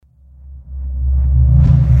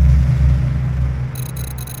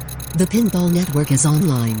The Pinball Network is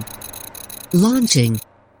online. Launching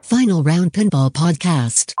Final Round Pinball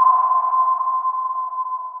Podcast.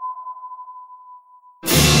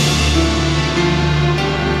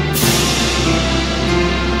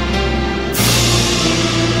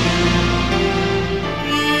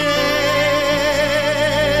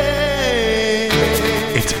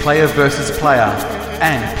 It's player versus player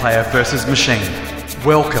and player versus machine.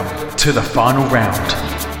 Welcome to the final round.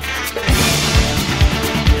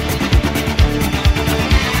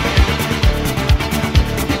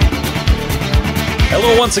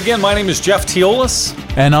 Hello once again, my name is Jeff Teolis.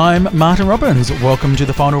 And I'm Martin Robbins. Welcome to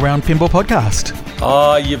the Final Round Pinball Podcast.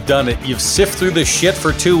 You've done it. You've sifted through this shit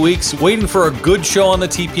for 2 weeks, waiting for a good show on the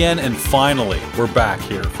TPN, and finally, we're back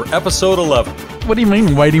here for episode 11. What do you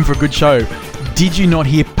mean, waiting for a good show? Did you not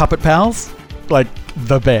hear Puppet Pals? Like,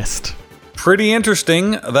 the best. Pretty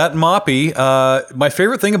interesting, that Moppy. My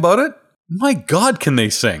favorite thing about it, my God, can they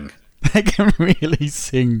sing? They can really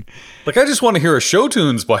sing. Like, I just want to hear a show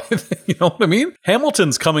tunes by, you know what I mean?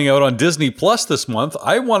 Hamilton's coming out on Disney Plus this month.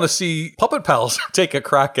 I want to see Puppet Pals take a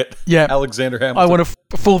crack at Alexander Hamilton. I want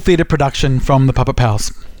a full theatre production from the Puppet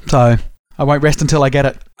Pals. So I won't rest until I get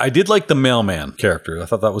it. I did like the mailman character. I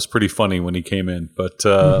thought that was pretty funny when he came in. But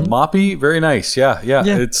Moppy, very nice. Yeah.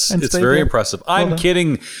 It's very impressive. I'm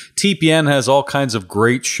kidding. TPN has all kinds of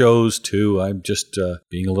great shows too. I'm just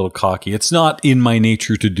being a little cocky. It's not in my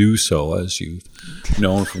nature to do so, as you've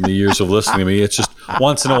known from the years of listening to me. It's just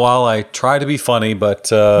once in a while I try to be funny, but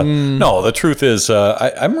no, the truth is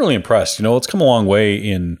I'm really impressed. You know, it's come a long way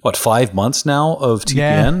in, 5 months now of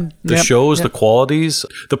TPN? The shows, the qualities,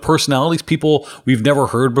 the personalities, people we've never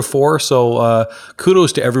heard before. So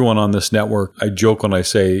kudos to everyone on this network. I joke when I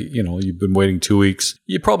say, you know, you've been waiting 2 weeks.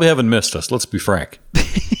 You probably haven't missed us. Let's be frank.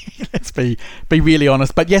 Let's be really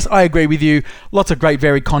honest. But yes, I agree with you. Lots of great,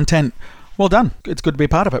 varied content. Well done. It's good to be a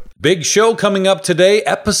part of it. Big show coming up today,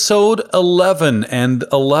 episode 11. And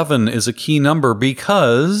 11 is a key number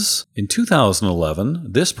because in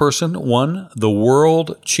 2011, this person won the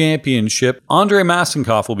World Championship. Andrei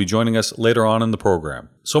Masinkoff will be joining us later on in the program.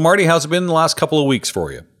 So, Marty, how's it been the last couple of weeks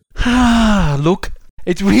for you? Look,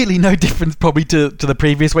 it's really no difference probably to the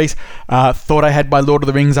previous weeks. Thought I had my Lord of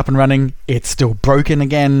the Rings up and running. It's still broken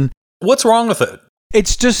again. What's wrong with it?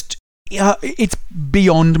 It's just... it's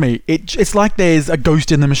beyond me. It's like there's a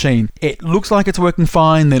ghost in the machine. It looks like it's working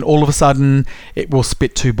fine, then all of a sudden it will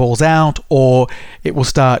spit 2 balls out, or it will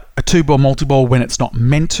start a 2-ball multi-ball when it's not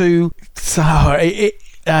meant to. So, I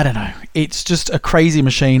don't know. It's just a crazy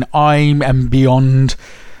machine. I am beyond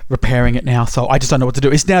repairing it now, so I just don't know what to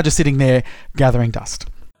do. It's now just sitting there gathering dust.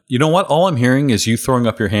 You know what? All I'm hearing is you throwing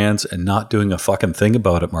up your hands and not doing a fucking thing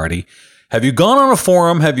about it, Marty. Have you gone on a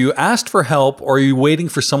forum? Have you asked for help? Or are you waiting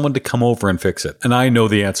for someone to come over and fix it? And I know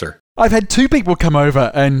the answer. I've had 2 people come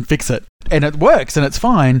over and fix it. And it works and it's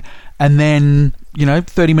fine. And then,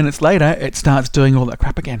 30 minutes later, it starts doing all that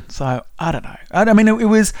crap again. So, I don't know. I mean,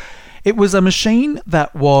 it was a machine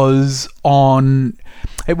that was on...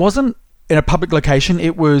 It wasn't in a public location.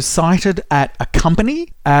 It was sited at a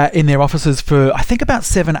company in their offices for, I think, about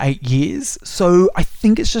 7-8 years. So, I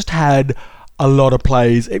think it's just had... a lot of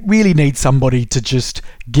plays. It really needs somebody to just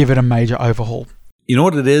give it a major overhaul. You know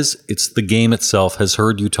what it is? It's the game itself has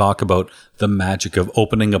heard you talk about the magic of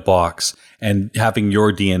opening a box and having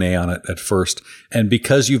your DNA on it at first. And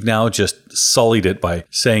because you've now just sullied it by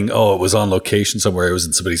saying, oh, it was on location somewhere, it was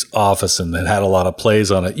in somebody's office and it had a lot of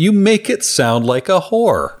plays on it, you make it sound like a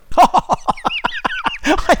whore.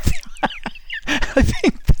 I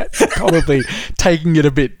think that's probably taking it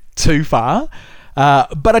a bit too far.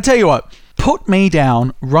 But I tell you what, put me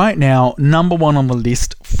down right now, number 1 on the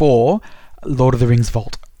list for Lord of the Rings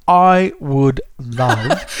Vault. I would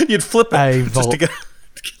love You'd flip it a just vault. to get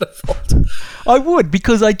a vault. I would,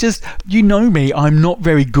 because I just, you know me, I'm not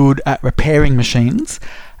very good at repairing machines,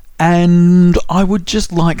 and I would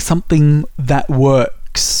just like something that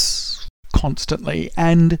works constantly,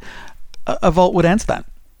 and a vault would answer that.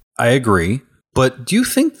 I agree, but do you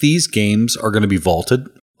think these games are going to be vaulted?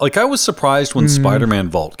 Like, I was surprised when Spider-Man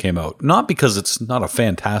Vault came out. Not because it's not a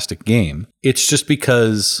fantastic game. It's just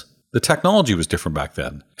because the technology was different back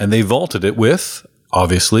then. And they vaulted it with,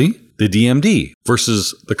 obviously, the DMD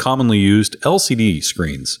versus the commonly used LCD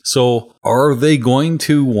screens. So are they going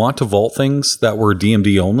to want to vault things that were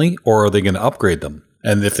DMD only, or are they going to upgrade them?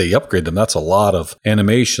 And if they upgrade them, that's a lot of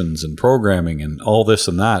animations and programming and all this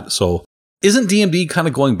and that. So isn't DMD kind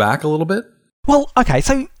of going back a little bit? Well, okay,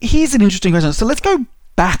 so here's an interesting question. So let's go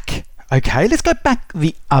back. Okay, let's go back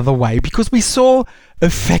the other way, because we saw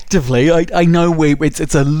effectively, I know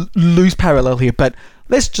it's a loose parallel here, but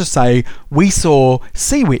let's just say we saw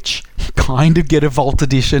Sea Witch kind of get a Vault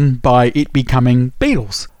Edition by it becoming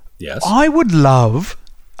Beatles. Yes. I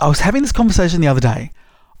was having this conversation the other day.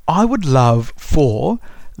 I would love for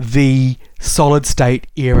the solid state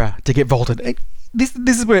era to get vaulted. This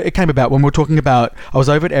is where it came about when we were talking about, I was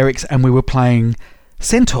over at Eric's and we were playing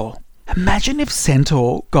Centaur. Imagine if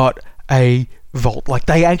Centaur got a vault, like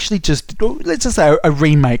they actually just, let's just say a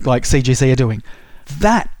remake like CGC are doing.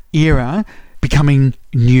 That era becoming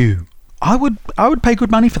new. I would pay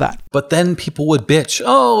good money for that. But then people would bitch,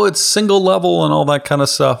 oh, it's single level and all that kind of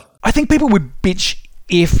stuff. I think people would bitch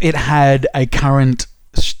if it had a current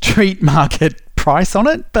street market price on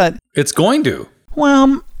it, but... It's going to.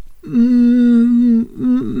 Well, maybe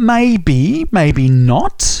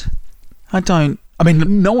not. I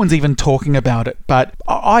mean, no one's even talking about it, but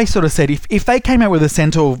I sort of said if they came out with a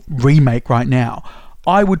Centaur remake right now,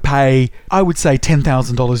 I would say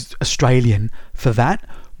 $10,000 Australian for that,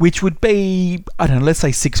 which would be, I don't know, let's say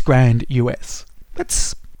 $6,000 US.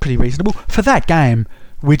 That's pretty reasonable for that game,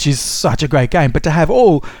 which is such a great game. But to have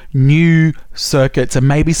all new circuits and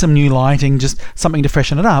maybe some new lighting, just something to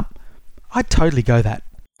freshen it up, I'd totally go that.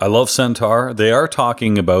 I love Centaur. They are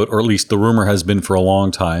talking about, or at least the rumor has been for a long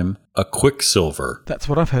time, a Quicksilver. That's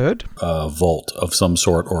what I've heard. Vault of some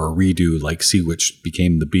sort, or a redo like Sea Witch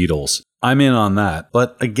became the Beatles. I'm in on that.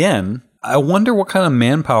 But again, I wonder what kind of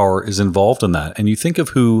manpower is involved in that. And you think of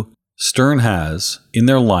who Stern has in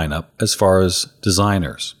their lineup as far as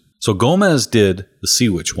designers. So Gomez did the Sea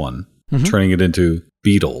Witch one, turning it into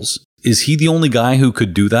Beatles. Is he the only guy who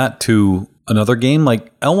could do that to another game?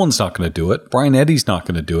 Like, Elwyn's not going to do it. Brian Eddy's not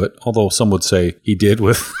going to do it. Although some would say he did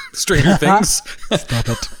with Stranger Things. Stop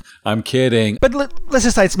it. I'm kidding. But let's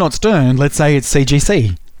just say it's not Stern. Let's say it's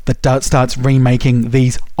CGC that starts remaking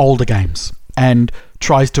these older games and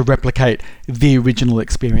tries to replicate the original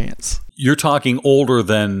experience. You're talking older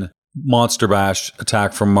than Monster Bash,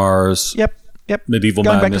 Attack from Mars. Yep. Medieval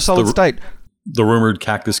Going Madness. Back to solid state. The rumored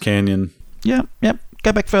Cactus Canyon. Yep.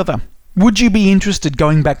 Go back further. Would you be interested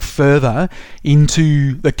going back further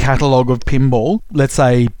into the catalogue of pinball, let's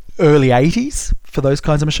say early 80s, for those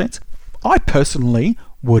kinds of machines? I personally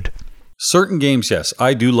would. Certain games, yes.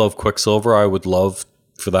 I do love Quicksilver. I would love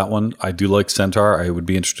for that one. I do like Centaur. I would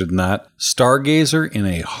be interested in that. Stargazer in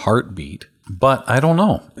a heartbeat. But I don't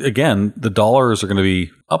know. Again, the dollars are going to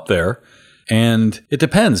be up there. And it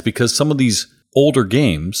depends, because some of these older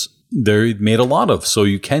games, they're made a lot of, so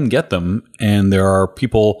you can get them. And there are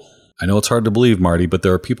people, I know it's hard to believe, Marty, but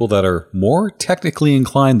there are people that are more technically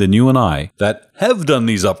inclined than you and I that have done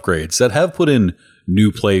these upgrades, that have put in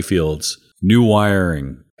new play fields, new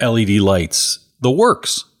wiring, LED lights, the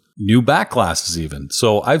works, new back glasses even.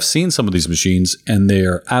 So I've seen some of these machines and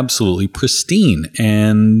they're absolutely pristine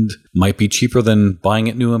and might be cheaper than buying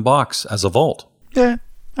it new in box as a vault. Yeah,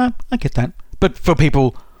 I get that. But for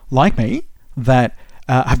people like me that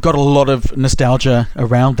have got a lot of nostalgia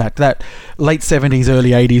around that late 70s,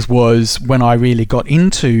 early 80s was when I really got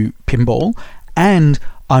into pinball, and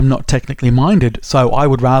I'm not technically minded, so I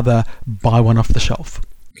would rather buy one off the shelf.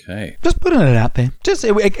 Okay. Just putting it out there.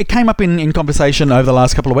 It came up in conversation over the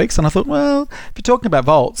last couple of weeks, and I thought, well, if you're talking about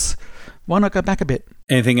vaults, why not go back a bit?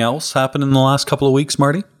 Anything else happened in the last couple of weeks,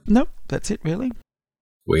 Marty? No, that's it, really.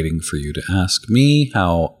 Waiting for you to ask me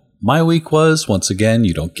how my week was. Once again,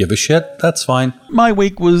 you don't give a shit. That's fine. My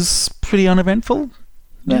week was pretty uneventful.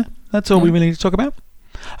 Yeah, that's all we really need to talk about.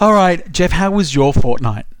 All right, Jeff, how was your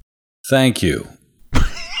fortnight? Thank you.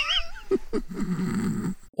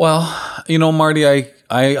 Well, Marty,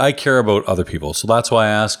 I care about other people, so that's why I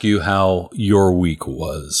ask you how your week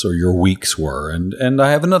was, or your weeks were. And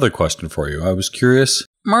I have another question for you. I was curious.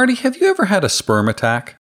 Marty, have you ever had a sperm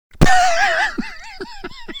attack?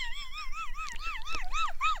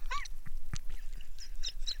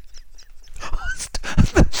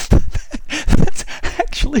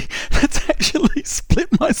 That's actually split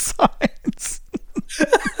my sides.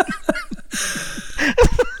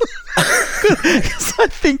 Because I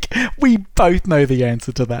think we both know the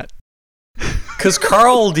answer to that. Because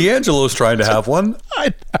Carl D'Angelo's trying to have one.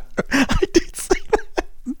 I know. I did see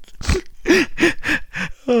that.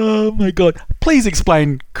 Oh my God. Please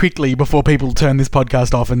explain quickly before people turn this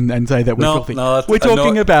podcast off and say that we're filthy. We're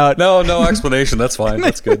talking about... No explanation. That's fine.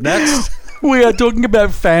 That's good. Next. We are talking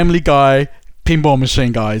about Family Guy pinball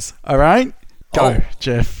machine guys. All right? Go,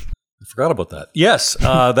 Jeff. I forgot about that. Yes,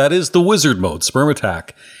 that is the wizard mode, sperm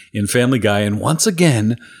attack in Family Guy. And once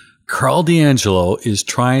again, Carl D'Angelo is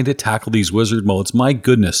trying to tackle these wizard modes. My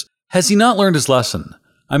goodness. Has he not learned his lesson?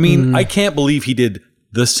 I mean, I can't believe he did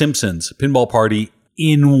The Simpsons Pinball Party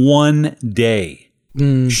in one day.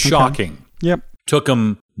 Shocking. Okay. Yep. Took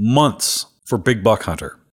him months for Big Buck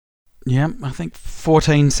Hunter. Yeah, I think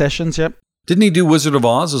 14 sessions, yep. Didn't he do Wizard of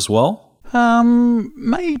Oz as well?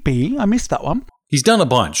 Maybe. I missed that one. He's done a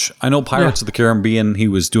bunch. I know Pirates of the Caribbean he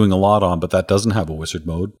was doing a lot on, but that doesn't have a wizard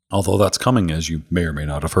mode. Although that's coming, as you may or may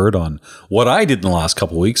not have heard, on what I did in the last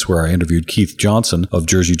couple of weeks, where I interviewed Keith Johnson of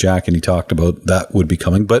Jersey Jack, and he talked about that would be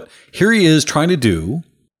coming. But here he is trying to do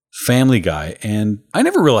Family Guy, and I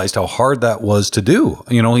never realized how hard that was to do.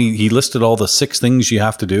 You know, he listed all the 6 things you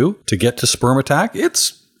have to do to get to Sperm Attack.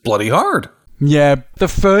 It's bloody hard. Yeah, the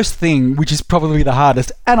first thing, which is probably the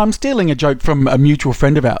hardest, and I'm stealing a joke from a mutual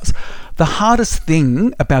friend of ours, the hardest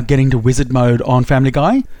thing about getting to wizard mode on Family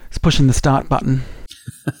Guy is pushing the start button.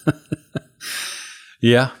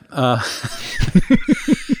 Yeah. The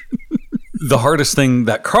hardest thing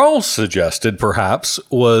that Carl suggested, perhaps,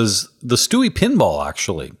 was the Stewie Pinball,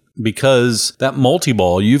 actually. Because that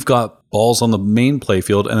multi-ball, you've got balls on the main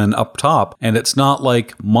playfield and then up top, and it's not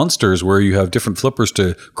like Munsters where you have different flippers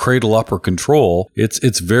to cradle up or control.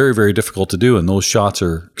 It's very, very difficult to do, and those shots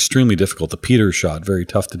are extremely difficult. The Peter shot, very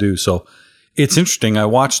tough to do. So it's interesting. I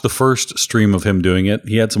watched the first stream of him doing it.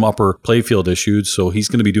 He had some upper playfield issues, so he's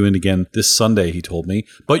going to be doing it again this Sunday, he told me.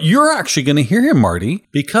 But you're actually going to hear him, Marty,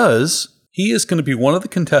 because he is going to be one of the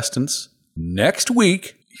contestants next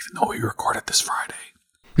week, even though we recorded this Friday.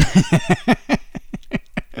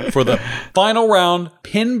 For the final round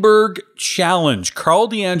Pinburg Challenge. Carl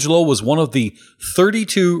D'Angelo was one of the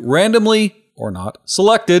 32 randomly or not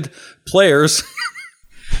selected players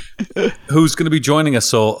who's going to be joining us,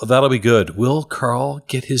 so that'll be good. Will Carl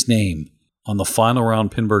get his name on the final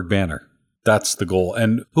round Pinburg banner? That's the goal.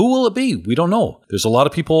 And who will it be? We don't know. There's a lot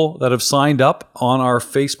of people that have signed up on our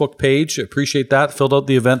Facebook page. Appreciate that. Filled out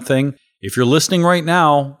the event thing. If you're listening right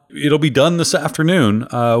now, it'll be done this afternoon.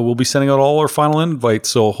 We'll be sending out all our final invites.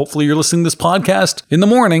 So hopefully you're listening to this podcast in the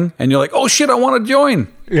morning and you're like, oh shit, I want to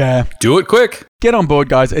join. Yeah. Do it quick. Get on board,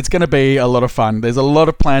 guys. It's going to be a lot of fun. There's a lot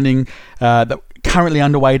of planning that currently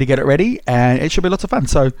underway to get it ready, and it should be lots of fun.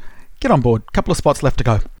 So get on board. A couple of spots left to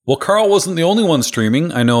go. Well, Carl wasn't the only one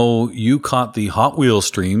streaming. I know you caught the Hot Wheels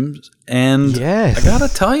streams, and yes. I got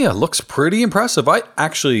to tell you, it looks pretty impressive.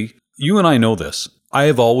 You and I know this. I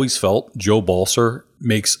have always felt Joe Balser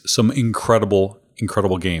makes some incredible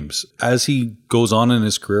games. As he goes on in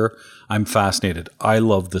his career, I'm fascinated. I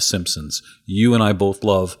love The Simpsons. You and I both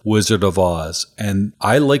love Wizard of Oz. And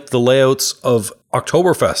I like the layouts of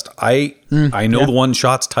Oktoberfest. I know the one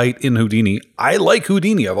shot's tight in Houdini. I like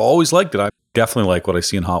Houdini. I've always liked it. I definitely like what I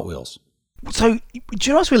see in Hot Wheels. So, do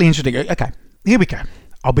you know what's really interesting? Okay, here we go.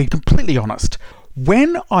 I'll be completely honest.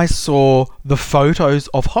 When I saw the photos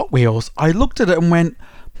of Hot Wheels, I looked at it and went,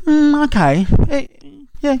 okay,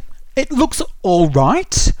 it looks all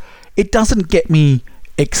right. It doesn't get me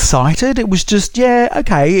excited. It was just,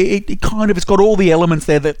 it's got all the elements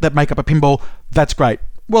there that make up a pinball. That's great.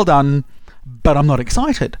 Well done. But I'm not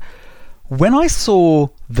excited. When I saw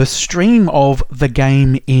the stream of the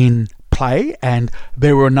game in play, and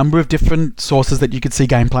there were a number of different sources that you could see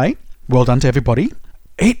gameplay, well done to everybody,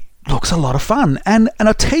 it looks a lot of fun. And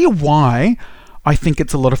I'll tell you why I think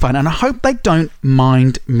it's a lot of fun. And I hope they don't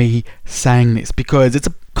mind me saying this, because it's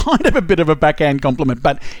a kind of a bit of a backhand compliment,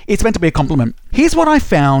 but it's meant to be a compliment. Here's what I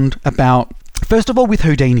found about, first of all, with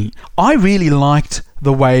Houdini. I really liked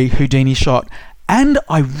the way Houdini shot, and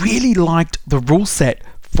I really liked the rule set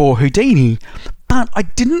for Houdini, but I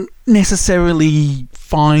didn't necessarily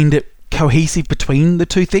find it cohesive between the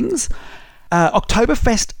two things.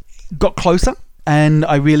 Oktoberfest got closer, and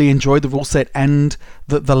I really enjoyed the rule set and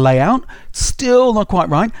the layout. Still not quite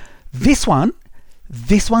right. This one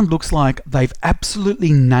looks like they've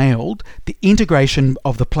absolutely nailed the integration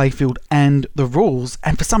of the playfield and the rules,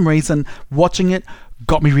 and for some reason, watching it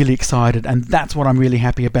got me really excited, and that's what I'm really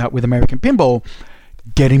happy about with American Pinball,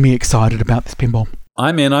 getting me excited about this pinball.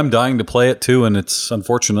 I'm dying to play it too, and it's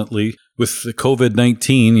unfortunately with the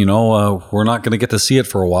COVID-19, we're not going to get to see it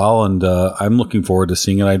for a while, and I'm looking forward to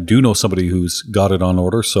seeing it. I do know somebody who's got it on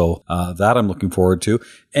order, so that I'm looking forward to.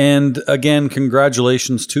 And again,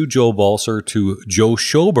 congratulations to Joe Balser, to Joe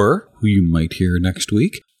Schober, who you might hear next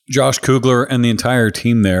week, Josh Kugler, and the entire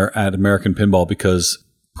team there at American Pinball, because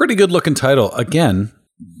pretty good looking title. Again,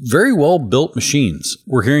 very well built machines.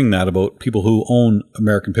 We're hearing that about people who own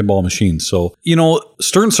American Pinball machines. So,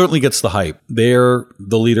 Stern certainly gets the hype. They're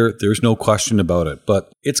the leader. There's no question about it.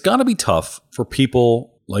 But it's got to be tough for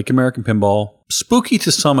people like American Pinball, spooky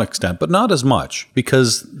to some extent, but not as much,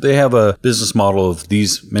 because they have a business model of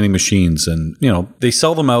these many machines and, they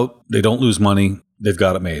sell them out. They don't lose money. They've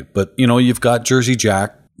got it made. But, you've got Jersey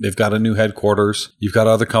Jack. They've got a new headquarters. You've got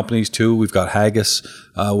other companies too. We've got Haggis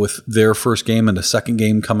with their first game and a second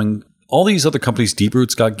game coming. All these other companies, Deep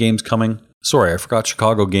Root's got games coming. Sorry, I forgot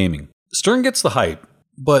Chicago Gaming. Stern gets the hype,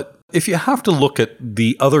 but if you have to look at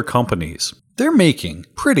the other companies, they're making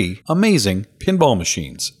pretty amazing pinball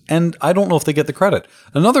machines, and I don't know if they get the credit.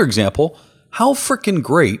 Another example, how freaking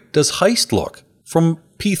great does Heist look from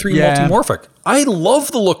P3 Multimorphic? I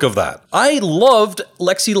love the look of that. I loved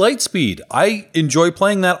Lexi Lightspeed. I enjoy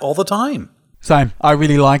playing that all the time. Same. I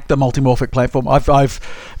really like the Multimorphic platform. I've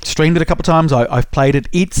streamed it a couple of times. I've played it.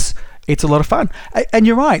 It's a lot of fun. And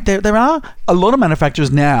you're right. There are a lot of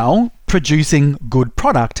manufacturers now producing good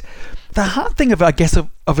product. The hard thing of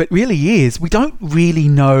it really is we don't really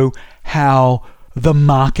know how the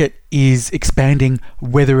market is expanding,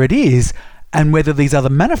 whether it is, and whether these other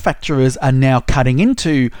manufacturers are now cutting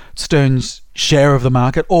into Stern's share of the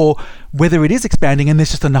market, or whether it is expanding and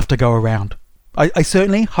there's just enough to go around. I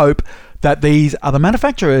certainly hope that these other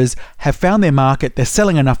manufacturers have found their market, they're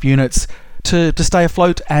selling enough units to stay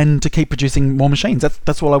afloat and to keep producing more machines.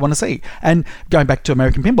 That's all I want to see. And going back to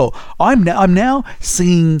American Pinball, I'm now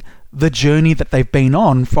seeing the journey that they've been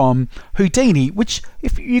on from Houdini, which,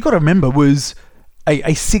 if you got to remember, was a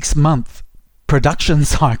 6-month production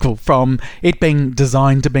cycle from it being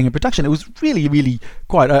designed to being a production. It was really, really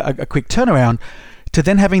quite a quick turnaround to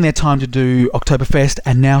then having their time to do Oktoberfest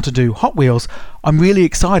and now to do Hot Wheels. I'm really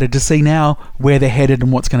excited to see now where they're headed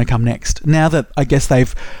and what's going to come next. Now that I guess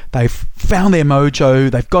they've found their mojo,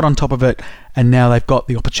 they've got on top of it, and now they've got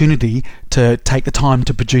the opportunity to take the time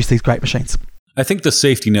to produce these great machines. I think the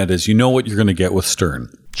safety net is you know what you're going to get with Stern.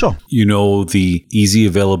 Sure. You know the easy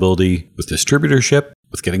availability with distributorship,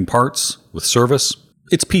 with getting parts, with service.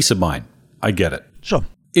 It's peace of mind. I get it. Sure.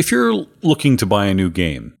 If you're looking to buy a new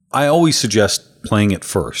game, I always suggest playing it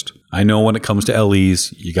first. I know when it comes to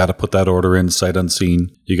LEs, you got to put that order in sight unseen.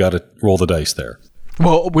 You got to roll the dice there.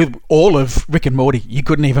 Well, with all of Rick and Morty, you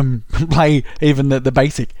couldn't even play even the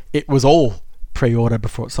basic. It was all pre-order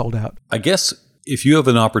before it sold out. I guess if you have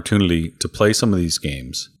an opportunity to play some of these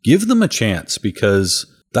games, give them a chance, because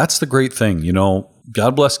that's the great thing. You know,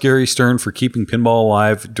 God bless Gary Stern for keeping pinball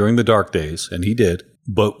alive during the dark days, and he did.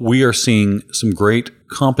 But we are seeing some great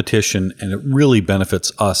competition, and it really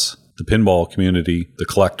benefits us, the pinball community, the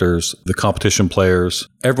collectors, the competition players,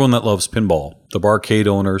 everyone that loves pinball, the barcade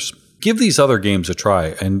owners. Give these other games a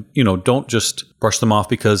try, and don't just brush them off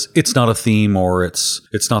because it's not a theme or it's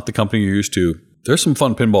not the company you're used to. There's some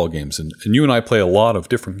fun pinball games, and you and I play a lot of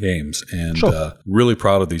different games, and sure. Really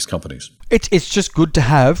proud of these companies. It's just good to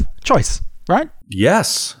have choice, right?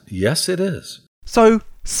 Yes, it is. So,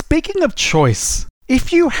 speaking of choice,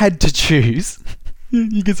 if you had to choose,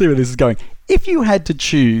 you can see where this is going. If you had to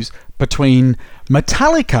choose between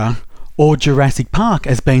Metallica or Jurassic Park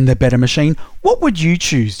as being the better machine, what would you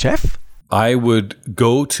choose, Jeff? I would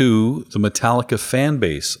go to the Metallica fan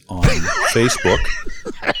base on Facebook,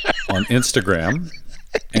 on Instagram,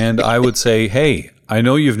 and I would say, hey, I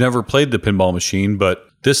know you've never played the pinball machine, but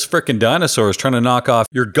this frickin' dinosaur is trying to knock off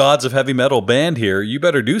your Gods of Heavy Metal band here. You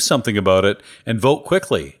better do something about it and vote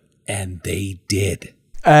quickly. And they did.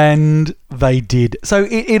 And they did. So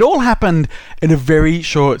it all happened in a very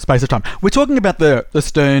short space of time. We're talking about the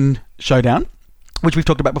Stern Showdown, which we've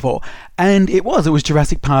talked about before. And it was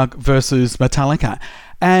Jurassic Park versus Metallica.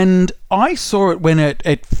 And I saw it when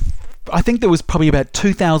I think there was probably about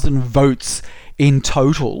 2,000 votes in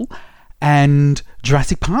total. And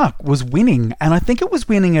Jurassic Park was winning. And I think it was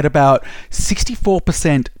winning at about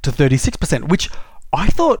 64% to 36%, which I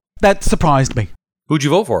thought that surprised me. Who'd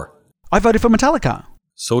you vote for? I voted for Metallica.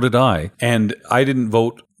 So did I. And I didn't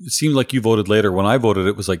vote. It seemed like you voted later. When I voted,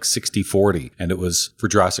 it was like 60-40. And it was for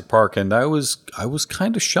Jurassic Park. And I was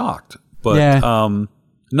kind of shocked. But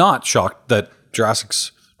not shocked that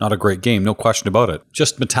Jurassic's not a great game. No question about it.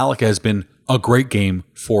 Just Metallica has been a great game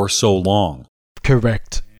for so long.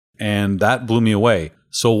 Correct. And that blew me away.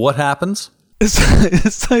 So what happens?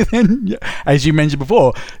 So then, as you mentioned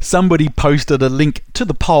before, somebody posted a link to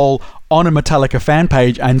the poll on a Metallica fan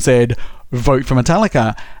page and said, vote for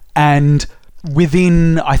Metallica. And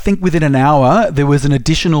within an hour, there was an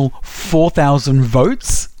additional 4,000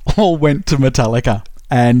 votes all went to Metallica.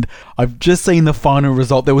 And I've just seen the final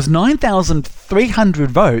result. There was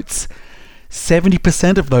 9,300 votes.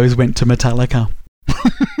 70% of those went to Metallica.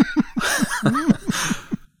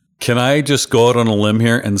 Can I just go out on a limb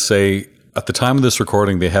here and say, at the time of this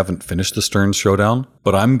recording, they haven't finished the Stern Showdown,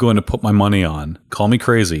 but I'm going to put my money on, call me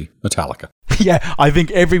crazy, Metallica. Yeah, I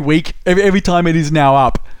think every week, every time it is now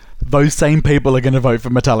up, those same people are going to vote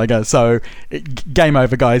for Metallica. So, game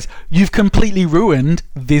over, guys. You've completely ruined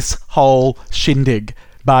this whole shindig.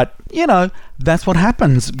 But that's what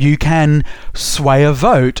happens. You can sway a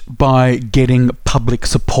vote by getting public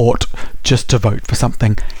support just to vote for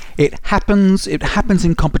something. It happens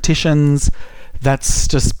in competitions. That's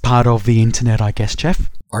just part of the internet, I guess, Jeff.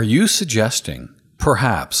 Are you suggesting,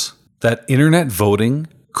 perhaps, that internet voting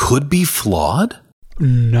could be flawed?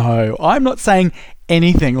 No, I'm not saying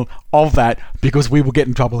anything of that because we will get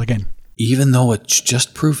in trouble again. Even though it's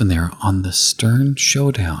just proven there on the Stern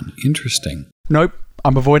Showdown. Interesting. Nope,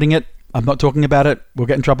 I'm avoiding it. I'm not talking about it. We'll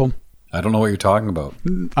get in trouble. I don't know what you're talking about.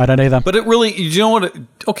 I don't either. But it really, you know what?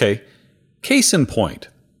 Okay, case in point.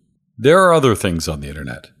 There are other things on the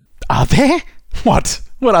internet. Are there? What?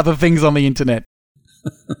 What other things on the internet?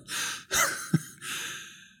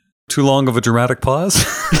 Too long of a dramatic pause?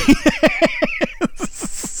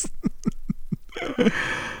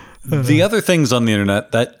 The other things on the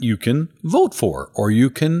internet that you can vote for, or you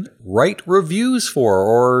can write reviews for,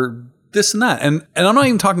 or this and that. And I'm not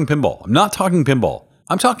even talking pinball. I'm not talking pinball.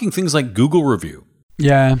 I'm talking things like Google Review.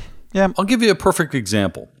 Yeah. I'll give you a perfect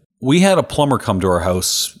example. We had a plumber come to our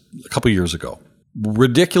house a couple years ago.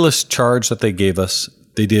 Ridiculous charge that they gave us.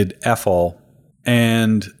 They did F all,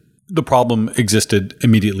 and the problem existed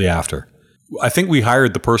immediately after. I think we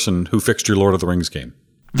hired the person who fixed your Lord of the Rings game.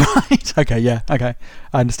 Right. Okay. Yeah. Okay.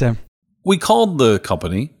 I understand. We called the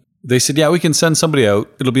company. They said, yeah, we can send somebody out.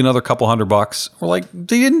 It'll be another couple $100. We're like,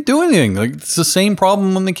 they didn't do anything. Like, it's the same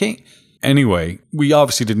problem when they came. Anyway, we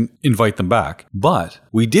obviously didn't invite them back, but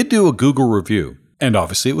we did do a Google review. And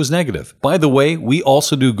obviously it was negative. By the way, we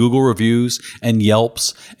also do Google reviews and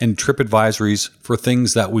Yelps and TripAdvisories for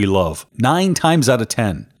things that we love. 9 times out of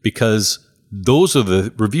 10, because those are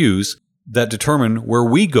the reviews that determine where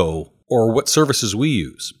we go or what services we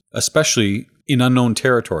use, especially in unknown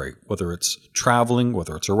territory, whether it's traveling,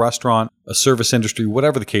 whether it's a restaurant, a service industry,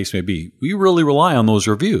 whatever the case may be. We really rely on those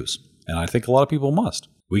reviews, and I think a lot of people must.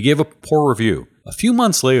 We gave a poor review. A few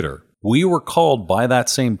months later, we were called by that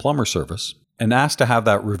same plumber service and asked to have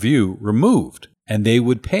that review removed, and they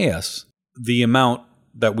would pay us the amount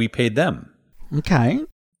that we paid them. Okay.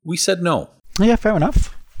 We said no. Yeah, fair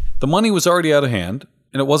enough. The money was already out of hand,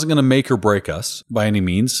 and it wasn't going to make or break us by any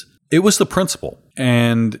means. It was the principle.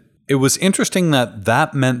 And it was interesting that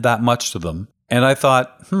that meant that much to them. And I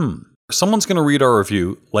thought, someone's going to read our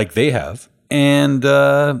review like they have and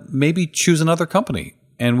maybe choose another company.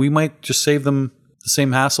 And we might just save them the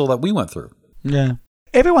same hassle that we went through. Yeah.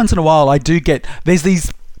 Every once in a while, I do get, there's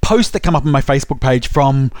these posts that come up on my Facebook page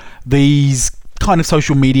from these kind of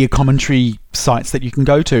social media commentary sites that you can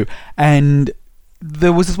go to. And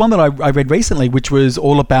there was this one that I read recently, which was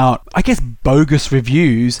all about, I guess, bogus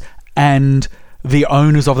reviews and the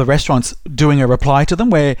owners of the restaurants doing a reply to them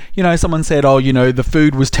where, someone said, the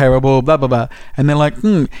food was terrible, blah, blah, blah. And they're like,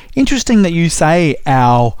 interesting that you say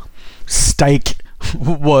our steak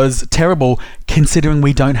was terrible considering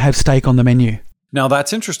we don't have steak on the menu. Now,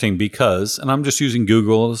 that's interesting because, and I'm just using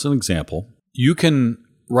Google as an example, you can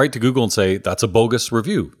write to Google and say, that's a bogus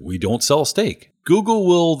review. We don't sell steak. Google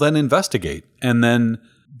will then investigate, and then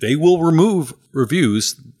they will remove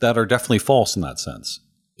reviews that are definitely false in that sense,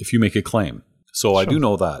 if you make a claim. So sure. I do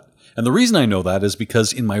know that. And the reason I know that is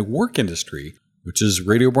because in my work industry, which is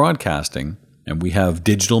radio broadcasting, and we have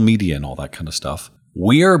digital media and all that kind of stuff,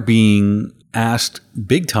 we are being asked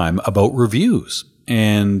big time about reviews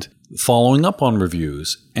and following up on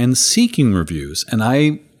reviews and seeking reviews. And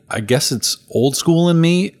I guess it's old school in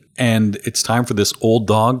me, and it's time for this old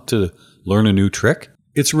dog to learn a new trick.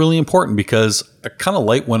 It's really important because a kind of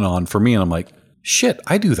light went on for me, and I'm like, shit,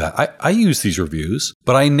 I do that. I use these reviews,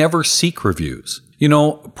 but I never seek reviews.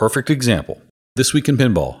 Perfect example. This Week in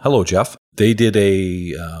Pinball. Hello, Jeff. They did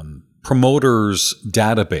a promoters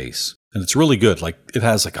database, and it's really good. Like, it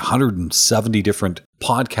has like 170 different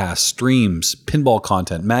podcasts, streams, pinball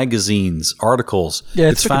content, magazines, articles. Yeah,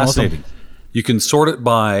 it's fascinating. Awesome. You can sort it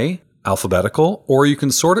by alphabetical, or you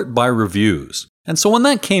can sort it by reviews. And so when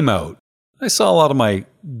that came out, I saw a lot of my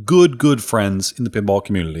good friends in the pinball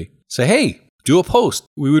community say, hey, do a post.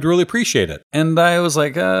 We would really appreciate it. And I was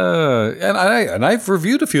like, and I've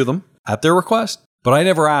reviewed a few of them at their request, but I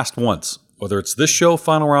never asked once, whether it's this show,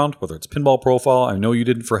 Final Round, whether it's Pinball Profile. I know you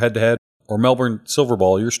didn't for Head to Head, or Melbourne Silver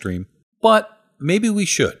Ball, your stream, but maybe we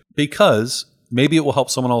should, because maybe it will help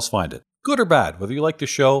someone else find it. Good or bad, whether you like the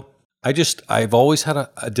show. I've always had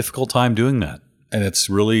a difficult time doing that, and it's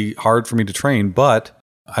really hard for me to train, but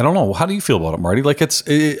I don't know. How do you feel about it, Marty? Like,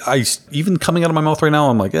 even coming out of my mouth right now,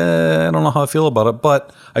 I'm like, I don't know how I feel about it.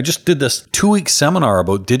 But I just did this 2-week seminar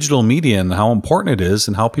about digital media and how important it is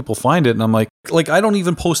and how people find it. And I'm like, I don't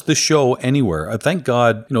even post this show anywhere. Thank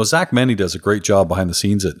God, Zach Meny does a great job behind the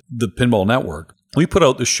scenes at the Pinball Network. We put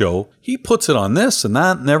out the show. He puts it on this and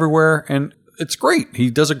that and everywhere, and it's great. He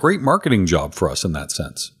does a great marketing job for us in that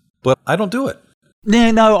sense. But I don't do it.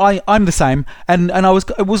 Yeah, no, I'm the same, and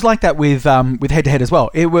it was like that with Head to Head as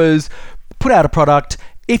well. It was put out a product.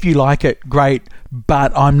 If you like it, great,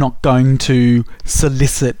 but I'm not going to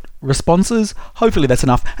solicit responses. Hopefully that's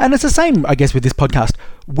enough. And it's the same, I guess, with this podcast.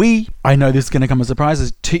 I know this is going to come as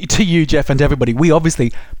surprises to you, Jeff, and to everybody. We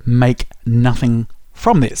obviously make nothing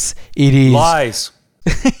from this. It is lies.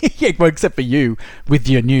 Yeah, well, except for you with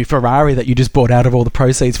your new Ferrari that you just bought out of all the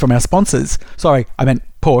proceeds from our sponsors. Sorry, I meant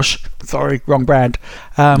Porsche. Sorry, wrong brand.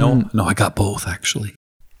 No, I got both actually.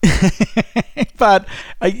 But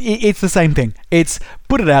it's the same thing. It's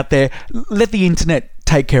put it out there, let the internet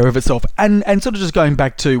take care of itself. And sort of just going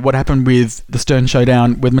back to what happened with the Stern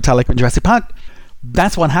showdown with Metallica and Jurassic Park,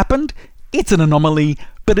 that's what happened. It's an anomaly,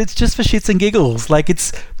 but it's just for shits and giggles. Like,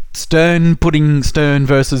 it's Stern putting Stern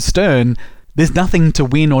versus Stern. There's nothing to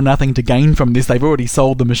win or nothing to gain from this. They've already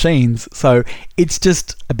sold the machines. So it's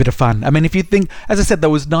just a bit of fun. I mean, if you think, as I said, there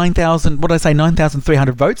was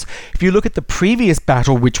 9,300 votes. If you look at the previous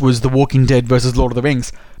battle, which was The Walking Dead versus Lord of the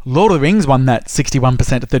Rings, Lord of the Rings won that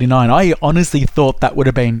 61% to 39. I honestly thought that would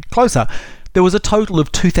have been closer. There was a total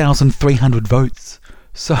of 2,300 votes.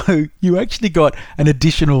 So you actually got an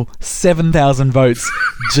additional 7,000 votes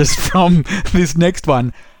just from this next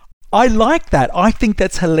one. I like that. I think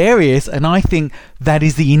that's hilarious, and I think that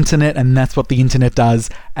is the internet, and that's what the internet does,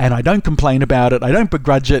 and I don't complain about it. I don't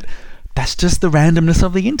begrudge it. That's just the randomness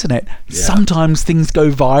of the internet. Yeah. Sometimes things go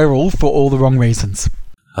viral for all the wrong reasons.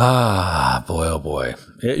 Ah, boy, oh boy.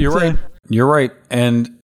 You're right. You're right.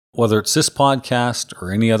 And whether it's this podcast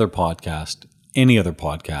or any other podcast,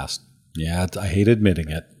 yeah, I hate admitting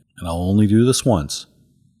it, and I'll only do this once,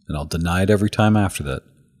 and I'll deny it every time after that.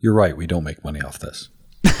 You're right. We don't make money off this.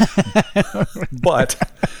 But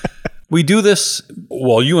we do this,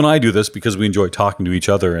 well, you and I do this because we enjoy talking to each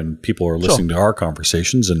other, and people are listening to our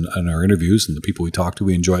conversations and our interviews, and the people we talk to,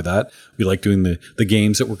 we enjoy that. We like doing the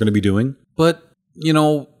games that we're going to be doing. But, you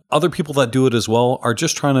know, other people that do it as well are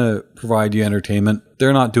just trying to provide you entertainment.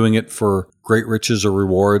 They're not doing it for great riches or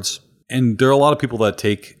rewards. And there are a lot of people that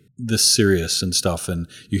take this serious and stuff. And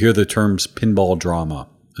you hear the terms pinball drama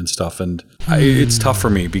and stuff. And it's tough for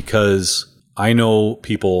me because I know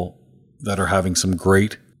people that are having some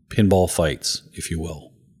great pinball fights, if you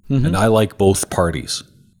will. Mm-hmm. And I like both parties.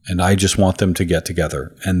 And I just want them to get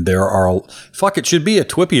together. And there are, it should be a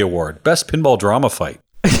Twippy Award. Best pinball drama fight.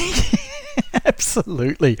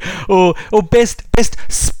 Absolutely. Or best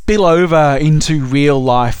spill over into real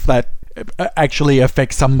life that actually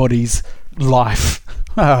affects somebody's life.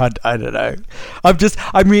 I don't know.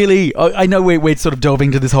 I know we're sort of delving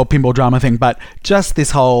into this whole pinball drama thing, but just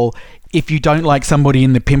this whole, if you don't like somebody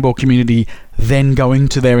in the pinball community, then going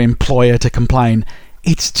to their employer to complain,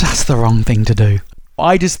 it's just the wrong thing to do.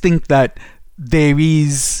 I just think that there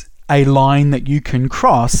is a line that you can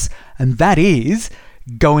cross, and that is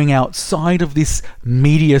going outside of this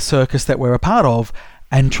media circus that we're a part of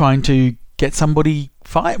and trying to get somebody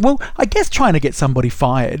fired. Well, I guess trying to get somebody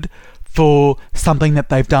fired for something that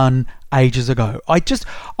they've done ages ago.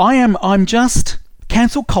 I'm just,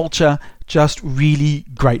 cancel culture just really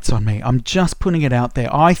grates on me. I'm just putting it out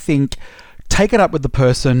there. I think take it up with the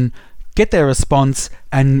person, get their response,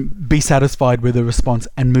 and be satisfied with the response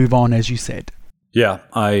and move on, as you said. Yeah,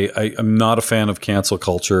 I am not a fan of cancel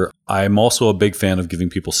culture. I'm also a big fan of giving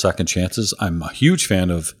people second chances. I'm a huge fan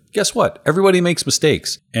of, guess what? Everybody makes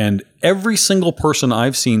mistakes. And every single person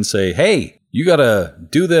I've seen say, hey, you got to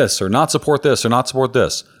do this or not support this or not support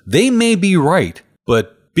this. They may be right,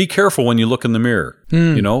 but be careful when you look in the mirror,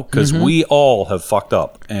 because we all have fucked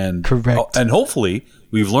up. And correct. And hopefully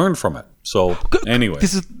we've learned from it. So anyway,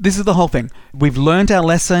 this is the whole thing. We've learned our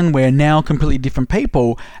lesson. We're now completely different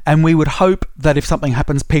people, and we would hope that if something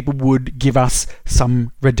happens, people would give us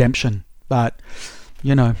some redemption. But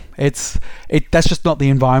that's just not the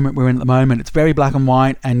environment we're in at the moment. It's very black and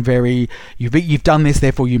white and very you've done this,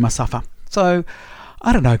 therefore you must suffer. So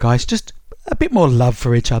I don't know, guys. Just a bit more love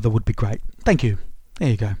for each other would be great. Thank you. There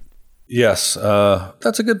you go. Yes,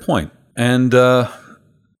 that's a good point. And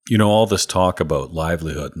all this talk about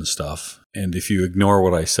livelihood and stuff, and if you ignore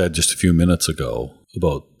what I said just a few minutes ago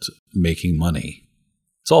about making money,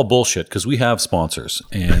 it's all bullshit because we have sponsors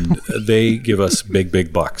and they give us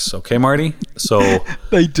big bucks. Okay, Marty? So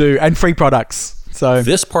they do, and free products. So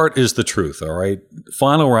this part is the truth, all right?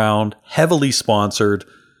 Final round, heavily sponsored.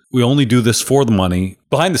 We only do this for the money.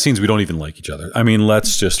 Behind the scenes, we don't even like each other. I mean,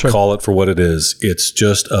 let's just call it for what it is. It's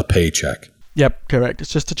just a paycheck. Yep, correct.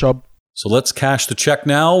 It's just a job. So let's cash the check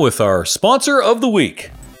now with our sponsor of the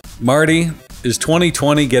week. Marty, is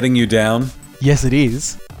 2020 getting you down? Yes, it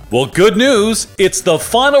is. Well, good news. It's the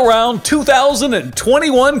Final Round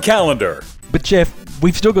 2021 calendar. But Jeff,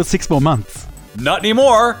 we've still got 6 more months. Not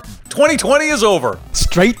anymore. 2020 is over.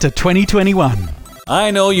 Straight to 2021.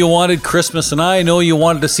 I know you wanted Christmas, and I know you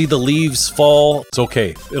wanted to see the leaves fall. It's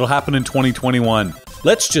okay. It'll happen in 2021.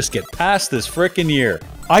 Let's just get past this frickin' year.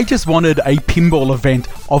 I just wanted a pinball event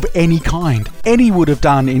of any kind. Any would have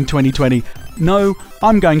done in 2020. No,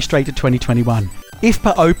 I'm going straight to 2021.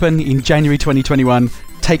 IFPA Open in January 2021.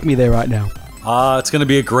 Take me there right now. It's going to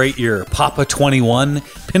be a great year. Papa 21,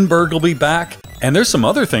 Pinburg will be back. And there's some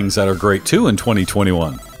other things that are great too in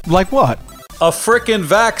 2021. Like what? A frickin'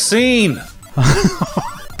 vaccine.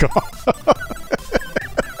 God.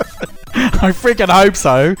 I freaking hope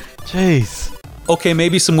so. Jeez. Okay,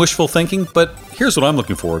 maybe some wishful thinking, but here's what I'm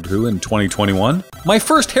looking forward to in 2021. My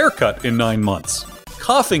first haircut in 9 months.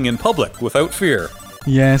 Coughing in public without fear.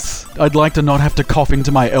 Yes, I'd like to not have to cough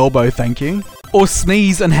into my elbow, thank you. Or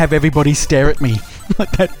sneeze and have everybody stare at me.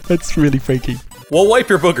 That's really freaky. Well, wipe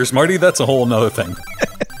your boogers, Marty. That's a whole nother thing.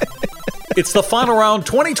 It's the Final Round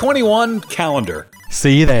 2021 calendar.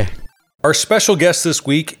 See you there. Our special guest this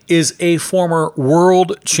week is a former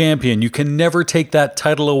world champion. You can never take that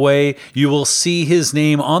title away. You will see his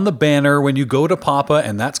name on the banner when you go to Papa,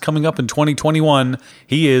 and that's coming up in 2021.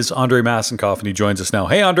 He is Andre Massenkoff, and he joins us now.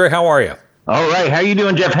 Hey, Andre, how are you? All right. How you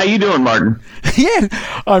doing, Jeff? How you doing, Martin? Yeah,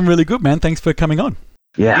 I'm really good, man. Thanks for coming on.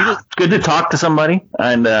 Yeah, it's good to talk to somebody,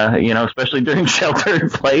 and especially during shelter in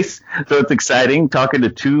place. So it's exciting talking to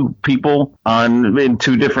two people in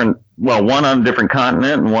two different, one on a different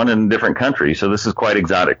continent and one in a different country. So this is quite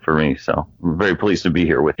exotic for me. So I'm very pleased to be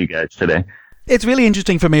here with you guys today. It's really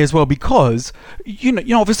interesting for me as well because you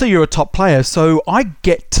know, obviously you're a top player, so I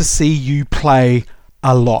get to see you play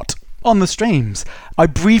a lot on the streams. I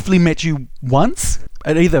briefly met you once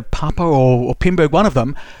at either Papa or Pinburg, one of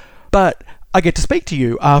them, but I get to speak to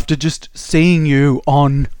you after just seeing you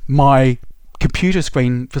on my computer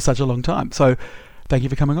screen for such a long time. So thank you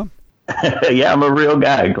for coming on. Yeah, I'm a real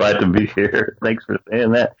guy. Glad to be here. Thanks for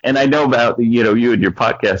saying that. And I know about, you and your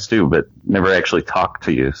podcast too, but never actually talked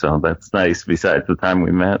to you. So that's nice besides the time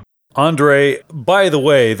we met. Andre, by the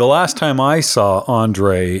way, the last time I saw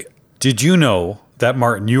Andre, did you know that,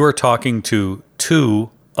 Martin, you are talking to 2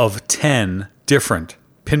 of 10 different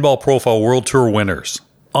Pinball Profile World Tour winners?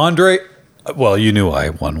 Andre... Well, you knew I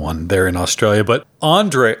won one there in Australia, but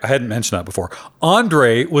Andre, I hadn't mentioned that before.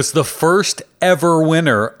 Andre was the first ever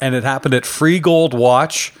winner, and it happened at Free Gold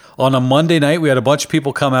Watch on a Monday night. We had a bunch of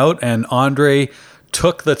people come out, and Andre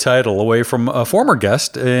took the title away from a former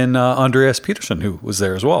guest in Andreas Peterson, who was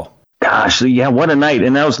there as well. Gosh, yeah, what a night.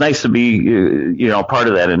 And that was nice to be, part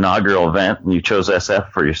of that inaugural event. And you chose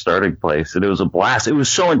SF for your starting place. And it was a blast. It was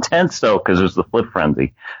so intense, though, because it was the Flip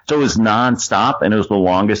Frenzy. So it was nonstop, and it was the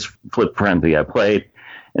longest Flip Frenzy I played.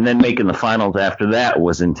 And then making the finals after that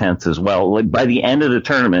was intense as well. Like by the end of the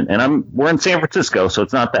tournament, and we're in San Francisco, so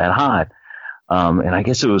it's not that hot. And I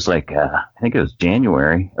guess it was I think it was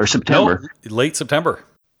January or September. No, late September.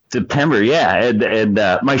 September, yeah, and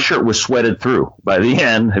my shirt was sweated through by the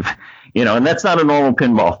end, and that's not a normal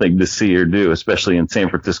pinball thing to see or do, especially in San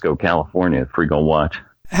Francisco, California, Free Gold Watch.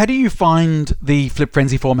 How do you find the Flip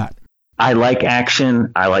Frenzy format? I like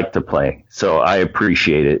action. I like to play, so I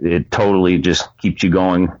appreciate it. It totally just keeps you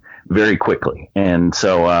going very quickly, and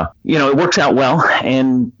so it works out well.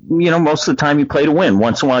 And most of the time you play to win.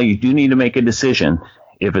 Once in a while, you do need to make a decision.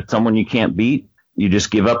 If it's someone you can't beat, you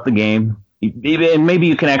just give up the game. And maybe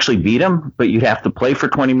you can actually beat them, but you'd have to play for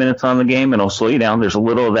 20 minutes on the game, and it'll slow you down. There's a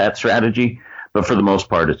little of that strategy, but for the most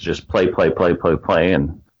part, it's just play,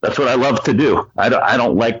 and that's what I love to do. I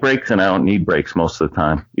don't like breaks, and I don't need breaks most of the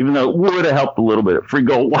time, even though it would have helped a little bit at Free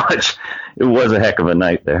Gold Watch. It was a heck of a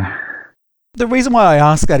night there. The reason why I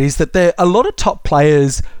ask that is that a lot of top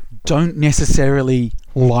players don't necessarily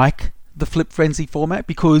like the Flip Frenzy format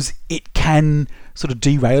because it can sort of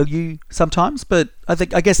derail you sometimes, but I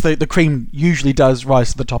guess the cream usually does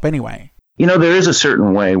rise to the top anyway. There is a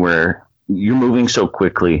certain way where you're moving so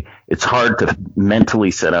quickly, it's hard to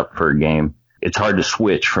mentally set up for a game. It's hard to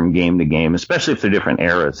switch from game to game, especially if they're different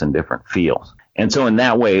eras and different feels. And so in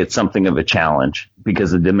that way, it's something of a challenge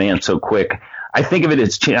because the demand's so quick. I think of it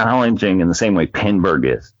as challenging in the same way Pinburg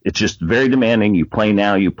is. It's just very demanding. You play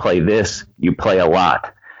now, you play this, you play a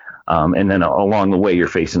lot. And then along the way, you're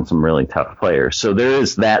facing some really tough players. So there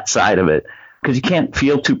is that side of it because you can't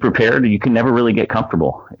feel too prepared. You can never really get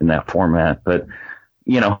comfortable in that format. But,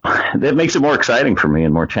 that makes it more exciting for me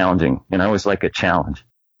and more challenging. And I always like a challenge.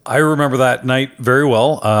 I remember that night very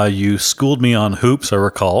well. You schooled me on hoops, I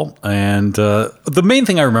recall. And the main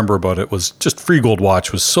thing I remember about it was just Free Gold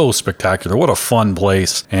Watch was so spectacular. What a fun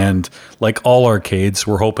place. And like all arcades,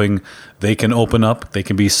 we're hoping they can open up, they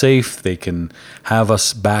can be safe, they can have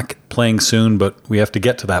us back playing soon, but we have to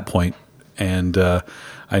get to that point. And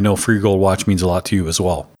I know Free Gold Watch means a lot to you as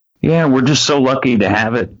well. Yeah, we're just so lucky to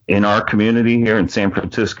have it in our community here in San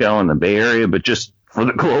Francisco and the Bay Area, but just for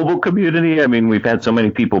the global community. I mean, we've had so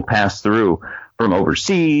many people pass through from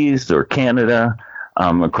overseas or Canada,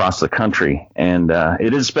 across the country. And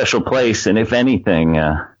it is a special place. And if anything,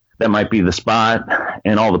 that might be the spot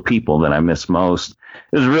and all the people that I miss most.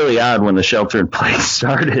 It was really odd when the shelter in place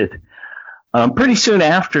started. Pretty soon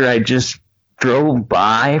after, I just drove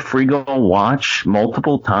by Free Gold Watch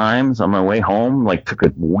multiple times on my way home, like took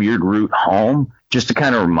a weird route home just to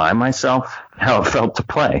kind of remind myself how it felt to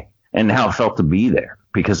play. And how it felt to be there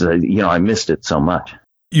because, I missed it so much.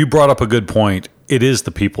 You brought up a good point. It is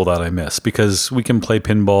the people that I miss because we can play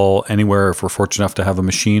pinball anywhere if we're fortunate enough to have a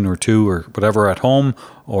machine or two or whatever at home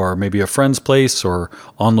or maybe a friend's place or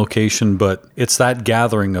on location. But it's that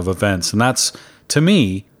gathering of events. And that's, to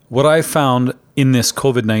me, what I found in this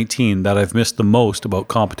COVID-19 that I've missed the most about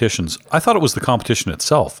competitions. I thought it was the competition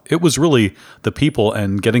itself. It was really the people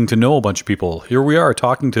and getting to know a bunch of people. Here we are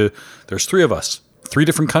talking to, there's 3 of us. 3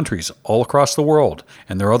 different countries all across the world.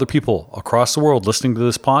 And there are other people across the world listening to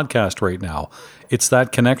this podcast right now. It's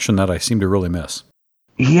that connection that I seem to really miss.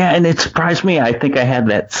 Yeah, and it surprised me. I think I had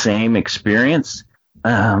that same experience.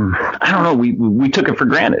 I don't know. We took it for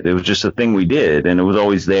granted. It was just a thing we did, and it was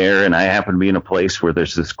always there. And I happen to be in a place where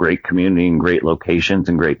there's this great community and great locations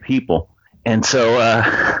and great people. And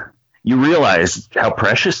so you realize how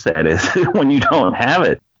precious that is when you don't have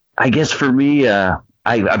it. I guess for me,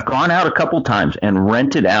 I've gone out a couple times and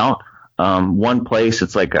rented out one place.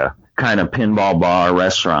 It's like a kind of pinball bar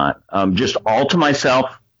restaurant, just all to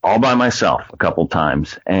myself, all by myself a couple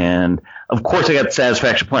times. And of course I got the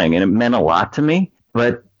satisfaction playing, and it meant a lot to me,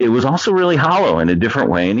 but it was also really hollow in a different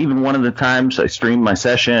way. And even one of the times I streamed my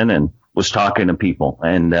session and was talking to people,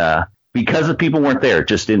 and because the people weren't there, it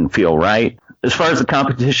just didn't feel right. As far as the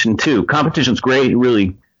competition too, competition's great. It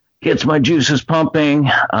really gets my juices pumping.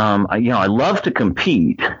 I love to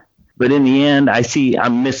compete, but in the end,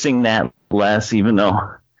 I'm missing that less, even though,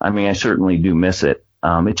 I certainly do miss it.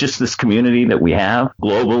 It's just this community that we have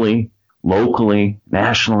globally, locally,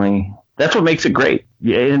 nationally. That's what makes it great.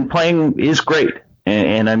 And playing is great.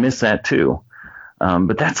 And I miss that too.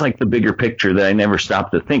 But that's like the bigger picture that I never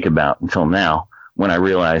stopped to think about until now when I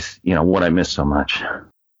realized, what I miss so much.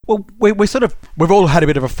 Well, we've all had a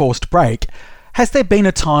bit of a forced break. Has there been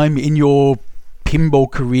a time in your pinball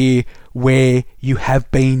career where you have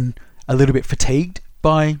been a little bit fatigued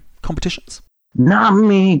by competitions? Not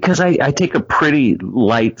me, because I take a pretty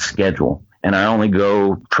light schedule, and I only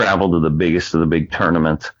travel to the biggest of the big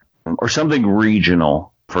tournaments or something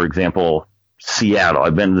regional. For example, Seattle.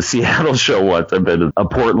 I've been to the Seattle show once. I've been to a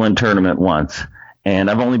Portland tournament once.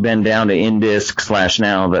 And I've only been down to Indisc /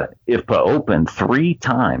 now the IFPA Open 3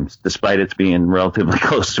 times, despite it being relatively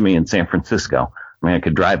close to me in San Francisco. I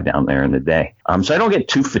could drive down there in a day. So I don't get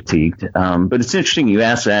too fatigued. But it's interesting you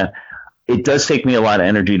asked that. It does take me a lot of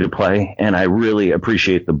energy to play, and I really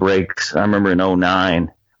appreciate the breaks. I remember in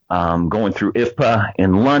 2009 going through IFPA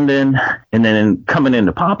in London, and then coming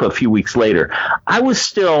into Papa a few weeks later. I was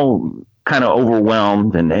still kind of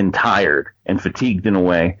overwhelmed and tired and fatigued in a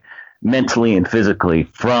way, mentally and physically,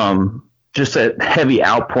 from just a heavy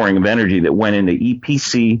outpouring of energy that went into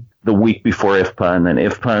EPC the week before IFPA and then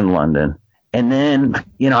IFPA in London. And then,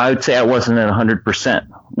 I would say I wasn't at 100%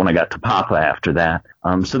 when I got to Papa after that.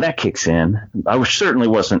 So that kicks in. I certainly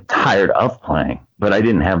wasn't tired of playing, but I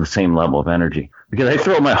didn't have the same level of energy because I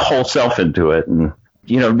throw my whole self into it. And,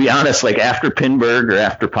 to be honest, like after Pinburg or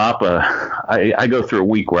after Papa, I go through a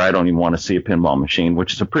week where I don't even want to see a pinball machine,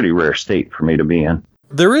 which is a pretty rare state for me to be in.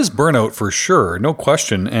 There is burnout for sure, no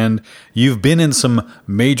question. And you've been in some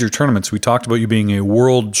major tournaments. We talked about you being a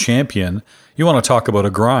world champion. You want to talk about a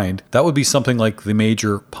grind. That would be something like the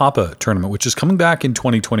major Papa tournament, which is coming back in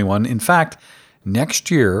 2021. In fact,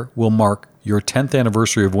 next year will mark your 10th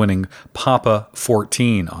anniversary of winning Papa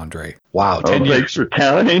 14, Andre. Wow, 10 years. Thanks for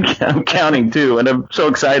counting. I'm counting too. And I'm so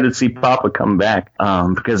excited to see Papa come back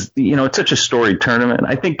because, it's such a storied tournament.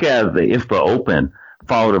 I think the IFPA Open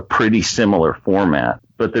followed a pretty similar format,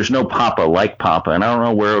 but there's no Papa like Papa, and I don't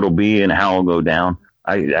know where it'll be and how it'll go down.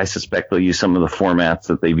 I suspect they'll use some of the formats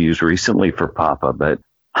that they've used recently for Papa, but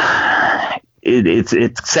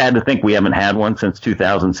it's sad to think we haven't had one since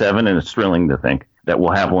 2007, and it's thrilling to think that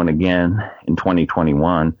we'll have one again in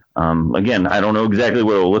 2021. Again, I don't know exactly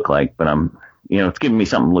what it'll look like, but I'm it's given me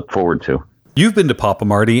something to look forward to. You've been to Papa,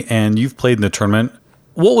 Marty, and you've played in the tournament.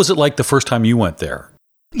 What was it like the first time you went there?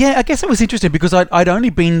 Yeah, I guess it was interesting because I'd only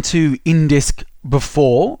been to Indisc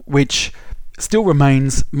before, which still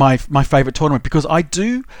remains my favourite tournament because I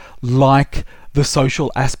do like the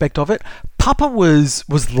social aspect of it. Papa was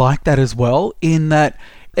like that as well, in that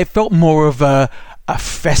it felt more of a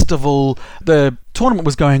festival. The tournament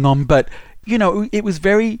was going on, but it was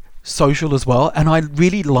very social as well, and I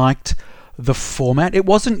really liked the format. It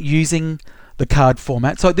wasn't using the card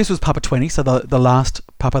format, so this was Papa 20, so the last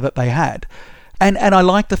Papa that they had, and I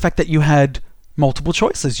liked the fact that you had multiple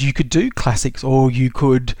choices. You could do classics, or you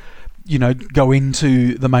could go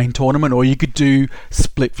into the main tournament, or you could do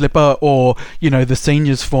split flipper, or the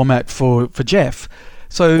seniors format for Jeff.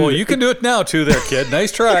 So, well, you can do it now too there, kid.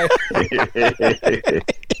 Nice try.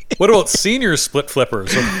 What about senior split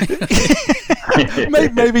flippers?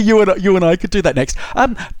 Maybe you and I could do that next.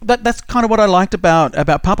 That's kind of what I liked about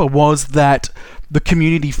Papa, was that the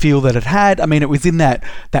community feel that it had. I mean, it was in that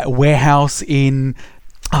warehouse in...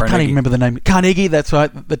 I can't even remember the name. Carnegie, that's right,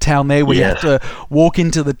 the town there where you have to walk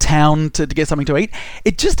into the town to get something to eat.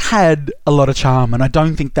 It just had a lot of charm, and I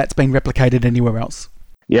don't think that's been replicated anywhere else.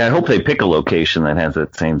 Yeah, I hope they pick a location that has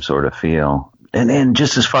that same sort of feel. And then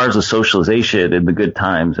just as far as the socialization and the good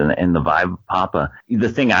times and the vibe of Papa, the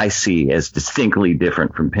thing I see as distinctly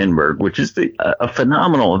different from Pinburg, which is a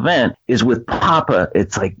phenomenal event, is with Papa,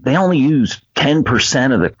 it's like they only use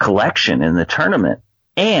 10% of the collection in the tournament,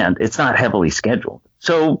 and it's not heavily scheduled.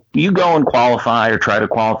 So you go and qualify or try to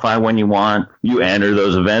qualify when you want. You enter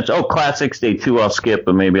those events. Oh, Classics, day 2, I'll skip,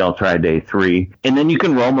 but maybe I'll try day 3. And then you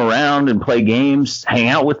can roam around and play games, hang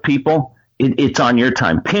out with people. It's on your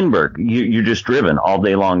time. Pinburg, you're just driven all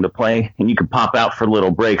day long to play, and you can pop out for little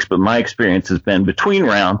breaks. But my experience has been between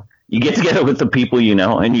round, you get together with the people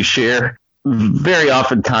and you share very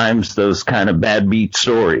oftentimes those kind of bad beat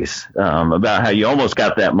stories about how you almost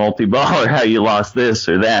got that multi-ball or how you lost this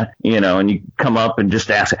or that, and you come up and just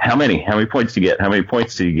ask, how many points do you get? How many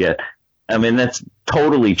points do you get? I mean, that's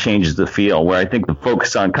totally changes the feel, where I think the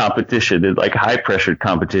focus on competition is like high pressured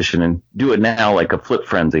competition, and do it now like a flip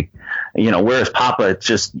frenzy. Whereas Papa, it's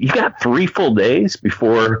just, you got 3 full days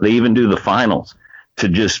before they even do the finals to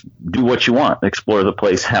just do what you want, explore the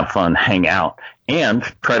place, have fun, hang out, and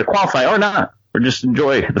try to qualify or not, or just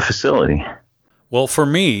enjoy the facility. Well, for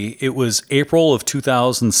me, it was April of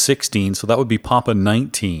 2016, so that would be Papa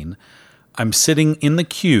 19. I'm sitting in the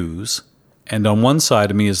queues, and on one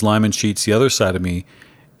side of me is Lyman Sheets, the other side of me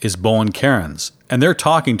is Bowen Cairns, and they're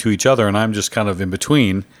talking to each other, and I'm just kind of in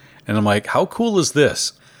between, and I'm like, how cool is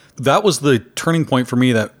this? That was the turning point for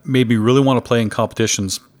me that made me really want to play in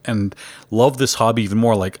competitions and love this hobby even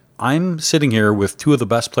more. Like, I'm sitting here with 2 of the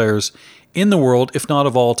best players in the world, if not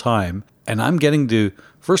of all time, and I'm getting to,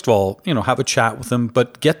 first of all, have a chat with them,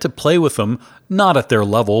 but get to play with them, not at their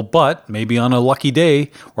level, but maybe on a lucky day,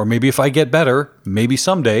 or maybe if I get better, maybe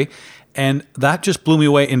someday. And that just blew me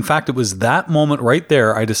away. In fact, it was that moment right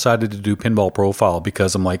there I decided to do Pinball Profile,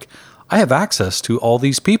 because I'm like, I have access to all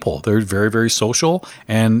these people. They're very, very social,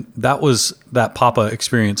 and that was that Papa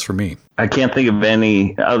experience for me. I can't think of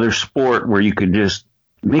any other sport where you could just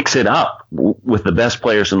mix it up with the best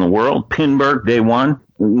players in the world. Pinburg, day 1,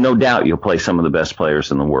 no doubt you'll play some of the best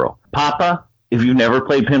players in the world. Papa, if you've never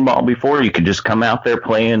played pinball before, you could just come out there,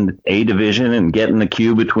 play in A division, and get in the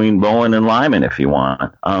queue between Bowen and Lyman if you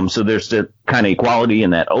want. So there's that kind of equality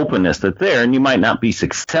and that openness that's there, and you might not be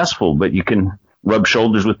successful, but you can rub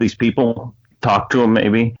shoulders with these people, talk to them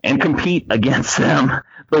maybe, and compete against them,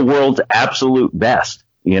 the world's absolute best.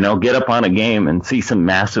 Get up on a game and see some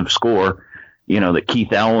massive score, that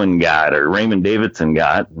Keith Elwin got or Raymond Davidson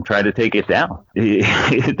got, and try to take it down.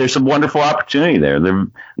 There's some wonderful opportunity there. There are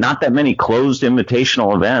not that many closed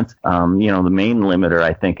invitational events. The main limiter,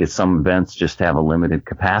 I think, is some events just have a limited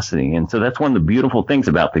capacity. And so that's one of the beautiful things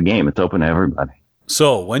about the game. It's open to everybody.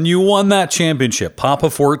 So when you won that championship, Papa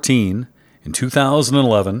 14, in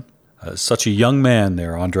 2011, such a young man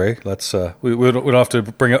there, Andre. Let's we don't have to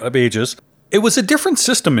bring up ages. It was a different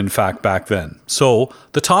system, in fact, back then. So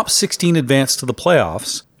the top 16 advanced to the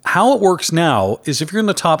playoffs. How it works now is if you're in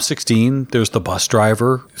the top 16, there's the bus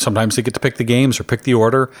driver. Sometimes they get to pick the games or pick the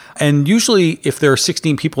order. And usually if there are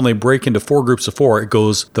 16 people and they break into 4 groups of 4, it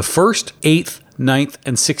goes the 1st, 8th, 9th,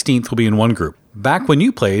 and 16th will be in one group. Back when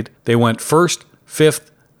you played, they went 1st,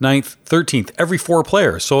 5th, 9th, 13th, every 4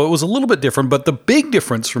 players. So it was a little bit different, but the big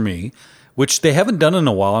difference for me, which they haven't done in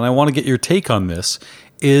a while, and I want to get your take on this,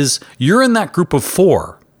 is you're in that group of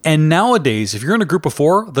 4. And nowadays, if you're in a group of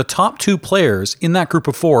 4, the top 2 players in that group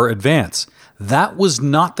of 4 advance. That was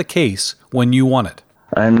not the case when you won it.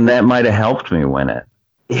 And that might have helped me win it.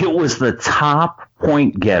 it was the top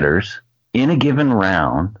point getters in a given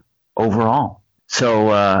round overall.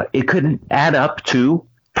 So it could add up to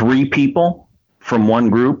 3 people from one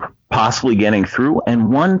group possibly getting through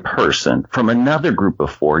and 1 person from another group of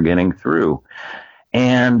 4 getting through.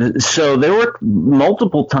 And so there were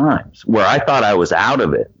multiple times where I thought I was out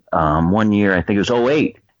of it. One year, I think it was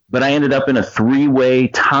 2008, but I ended up in a 3-way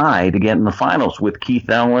tie to get in the finals with Keith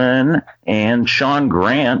Ellen and Sean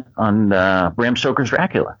Grant on Bram Stoker's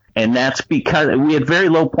Dracula. And that's because we had very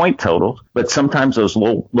low point totals, but sometimes those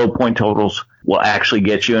low point totals will actually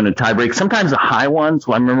get you in a tiebreak. Sometimes the high ones.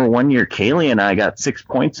 Well, I remember one year Kaylee and I got 6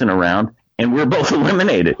 points in a round, and we were both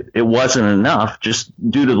eliminated. It wasn't enough just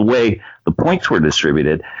due to the way the points were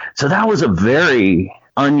distributed. So that was a very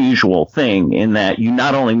unusual thing in that you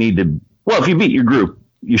not only need to, well, if you beat your group,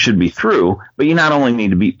 you should be through, but you not only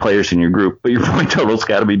need to beat players in your group, but your point total's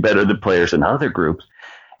got to be better than players in other groups.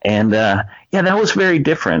 And, yeah, that was very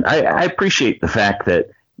different. I appreciate the fact that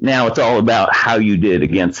now it's all about how you did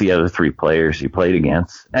against the other 3 players you played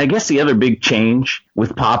against. I guess the other big change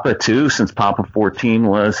with Papa, too, since Papa 14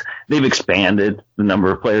 was they've expanded the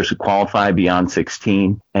number of players who qualify beyond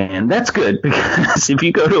 16. And that's good because if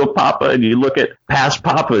you go to a Papa and you look at past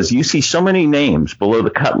Papas, you see so many names below the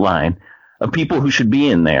cut line of people who should be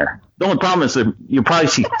in there. The only problem is that you probably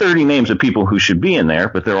see 30 names of people who should be in there,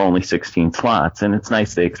 but there are only 16 slots, and it's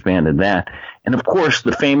nice they expanded that. And, of course,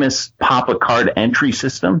 the famous Papa card entry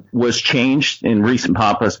system was changed in recent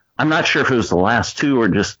Papas. I'm not sure if it was the last 2 or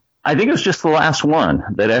just – I think it was just the last one,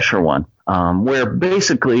 that Escher one, where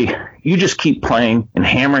basically you just keep playing and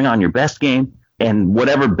hammering on your best game, and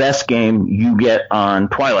whatever best game you get on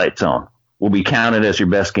Twilight Zone will be counted as your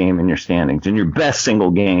best game in your standings and your best single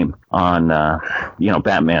game on,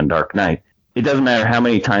 Batman Dark Knight. It doesn't matter how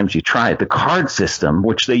many times you try it. The card system,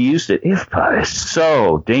 which they used at IFPA, is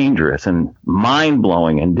so dangerous and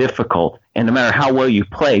mind-blowing and difficult. And no matter how well you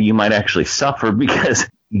play, you might actually suffer because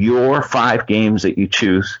your 5 games that you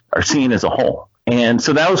choose are seen as a whole. And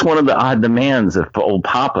so that was one of the odd demands of old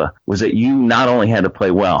Papa, was that you not only had to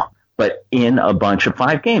play well, but in a bunch of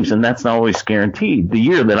 5 games, and that's not always guaranteed. The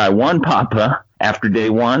year that I won Papa, after day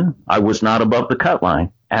 1, I was not above the cut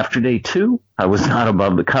line. After day 2, I was not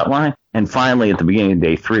above the cut line. And finally, at the beginning of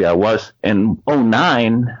day 3, I was. In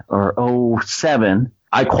 2009 or 2007,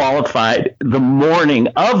 I qualified the morning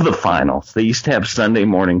of the finals. They used to have Sunday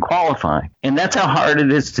morning qualifying. And that's how hard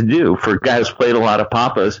it is to do for guys who played a lot of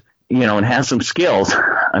Papas, and has some skills.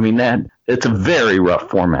 I mean, it's a very rough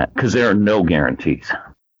format because there are no guarantees.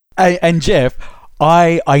 And Jeff,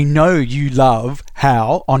 I know you love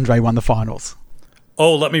how Andre won the finals.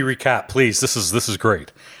 Oh, let me recap, please. This is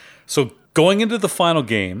great. So going into the final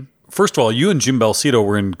game, first of all, you and Jim Belcito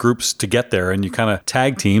were in groups to get there, and you kind of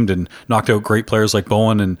tag teamed and knocked out great players like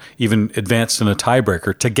Bowen and even advanced in a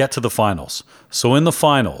tiebreaker to get to the finals. So in the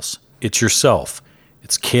finals, it's yourself,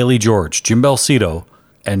 it's Kaylee George, Jim Belcito,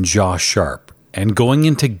 and Josh Sharp. And going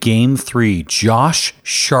into game 3, Josh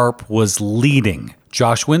Sharp was leading.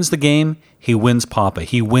 Josh wins the game, he wins Papa,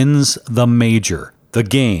 he wins the major. The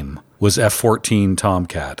game was F-14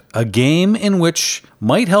 Tomcat, a game in which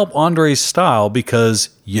might help Andre's style because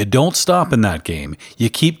you don't stop in that game. You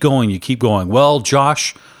keep going. Well,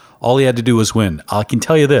 Josh, all he had to do was win. I can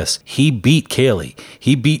tell you this, he beat Kaylee.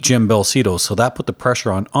 He beat Jim Belcito, so that put the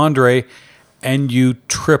pressure on Andre, and you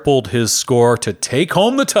tripled his score to take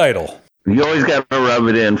home the title. You always got to rub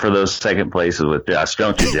it in for those second places with Josh,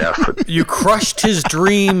 don't you, Jeff? You crushed his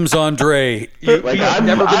dreams, Andre. I'm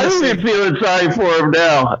even feeling sorry for him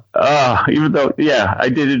now. Even though, I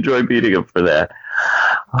did enjoy beating him for that.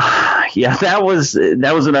 Yeah, that was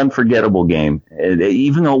an unforgettable game.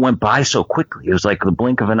 Even though it went by so quickly, it was like the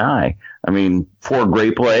blink of an eye. I mean, 4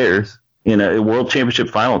 great players in a World Championship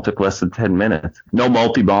final. It took less than 10 minutes. No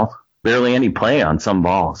multi-ball. Barely any play on some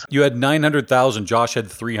balls. You had 900,000. Josh had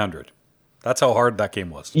 300. That's how hard that game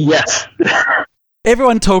was. Yes.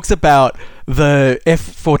 Everyone talks about the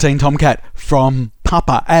F-14 Tomcat from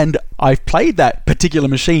Papa, and I've played that particular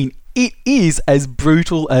machine. It is as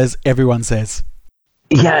brutal as everyone says.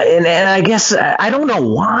 Yeah, and I guess I don't know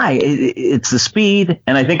why. It's the speed,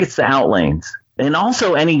 and I think it's the outlanes. And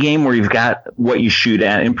also any game where you've got what you shoot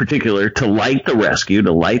at, in particular, to light the rescue,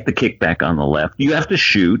 to light the kickback on the left, you have to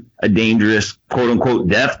shoot a dangerous, quote-unquote,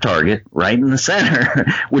 death target right in the center,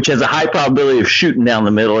 which has a high probability of shooting down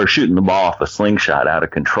the middle or shooting the ball off a slingshot out of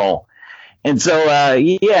control. And so,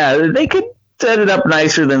 they could set it up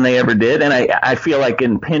nicer than they ever did. And I feel like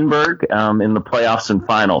in Pinburg, in the playoffs and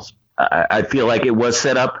finals, I feel like it was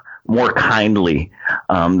set up more kindly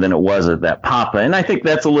than it was at that Papa. And I think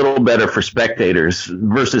that's a little better for spectators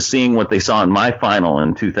versus seeing what they saw in my final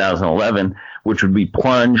in 2011, which would be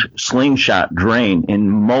plunge, slingshot, drain in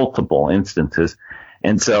multiple instances.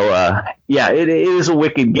 And so, it is a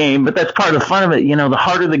wicked game, but that's part of the fun of it. You know, the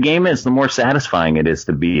harder the game is, the more satisfying it is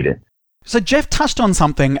to beat it. So Jeff touched on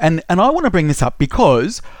something, and I want to bring this up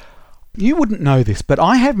because you wouldn't know this, but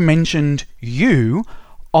I have mentioned you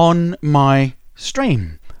on my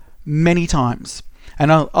stream many times,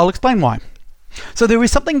 and I'll explain why. So there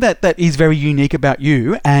is something that is very unique about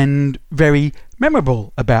you and very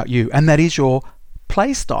memorable about you, and that is your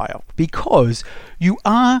play style, because you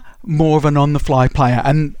are more of an on-the-fly player,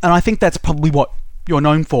 and I think that's probably what you're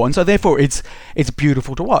known for, and so therefore it's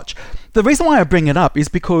beautiful to watch. The reason why I bring it up is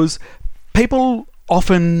because people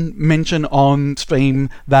often mention on stream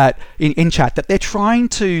that in chat that they're trying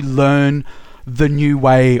to learn the new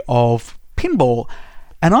way of pinball,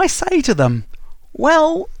 and I say to them,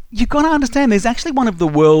 well, you've got to understand there's actually one of the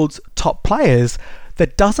world's top players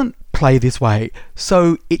that doesn't play this way,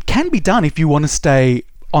 so it can be done if you want to stay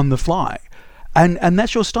on the fly, and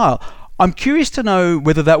that's your style. I'm curious to know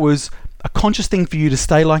whether that was a conscious thing for you to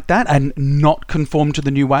stay like that and not conform to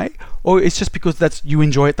the new way, or it's just because you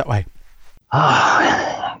enjoy it that way.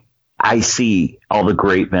 I see all the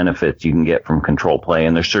great benefits you can get from control play,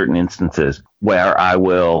 and there's certain instances where I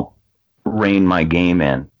will rein my game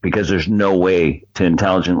in because there's no way to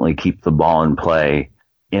intelligently keep the ball in play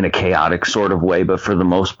in a chaotic sort of way. But for the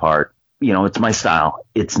most part, you know, it's my style.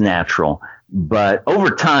 It's natural. But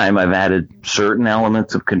over time, I've added certain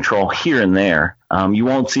elements of control here and there. You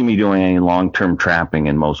won't see me doing any long-term trapping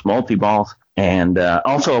in most multi-balls, and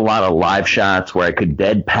also a lot of live shots where I could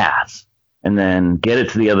dead pass and then get it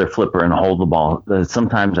to the other flipper and hold the ball.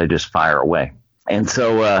 Sometimes I just fire away. And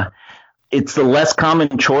so it's the less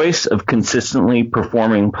common choice of consistently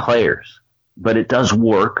performing players, but it does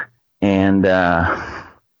work. And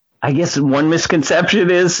I guess one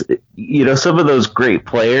misconception is, you know, some of those great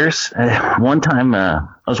players. One time I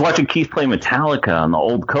was watching Keith play Metallica on the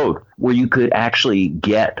old code where you could actually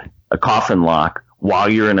get a coffin lock while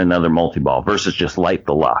you're in another multi-ball versus just light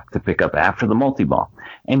the lock to pick up after the multi-ball.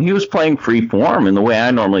 And he was playing free form in the way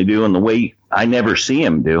I normally do and the way I never see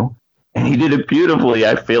him do. And he did it beautifully.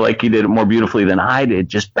 I feel like he did it more beautifully than I did,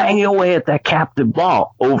 just banging away at that captive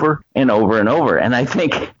ball over and over and over. And I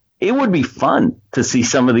think it would be fun to see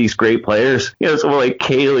some of these great players, you know, someone like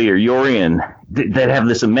Kaylee or Yorian that have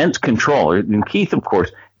this immense control. And Keith, of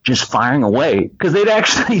course, just firing away because they'd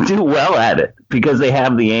actually do well at it because they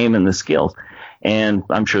have the aim and the skills. And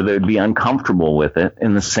I'm sure they'd be uncomfortable with it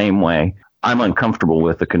in the same way I'm uncomfortable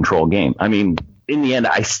with the control game. I mean, in the end,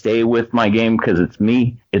 I stay with my game because it's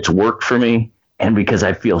me. It's worked for me. And because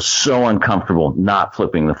I feel so uncomfortable not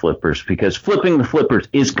flipping the flippers, because flipping the flippers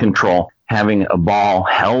is control. Having a ball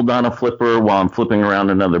held on a flipper while I'm flipping around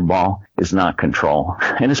another ball is not control.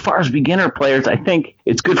 And as far as beginner players, I think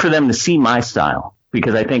it's good for them to see my style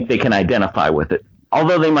because I think they can identify with it.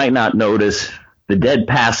 Although they might not notice the dead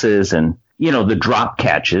passes and, you know, the drop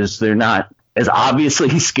catches, they're not as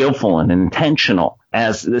obviously skillful and intentional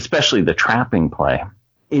as especially the trapping play.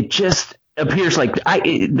 It just appears like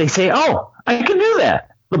they say, oh, I can do that.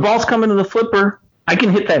 The ball's coming to the flipper. I can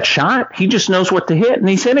hit that shot. He just knows what to hit, and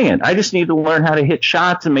he's hitting it. I just need to learn how to hit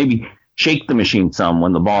shots and maybe shake the machine some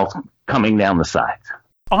when the ball's coming down the sides.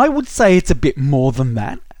 I would say it's a bit more than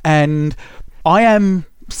that, and I am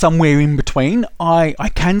somewhere in between.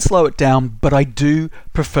 I can slow it down, but I do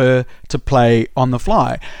prefer to play on the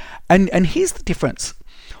fly. And here's the difference.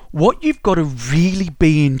 What you've got to really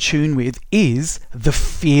be in tune with is the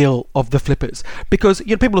feel of the flippers. Because, you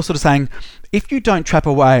know, people are sort of saying, if you don't trap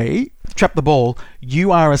the ball,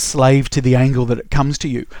 you are a slave to the angle that it comes to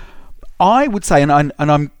you. I would say, and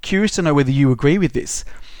I'm curious to know whether you agree with this,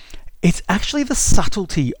 it's actually the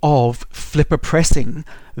subtlety of flipper pressing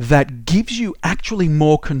that gives you actually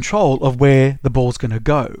more control of where the ball's going to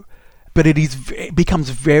go. But it becomes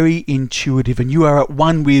very intuitive, and you are at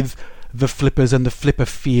one with the flippers and the flipper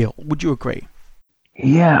feel. Would you agree?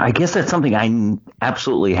 Yeah, I guess that's something I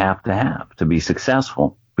absolutely have to be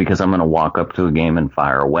successful, because I'm going to walk up to a game and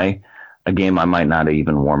fire away, a game I might not have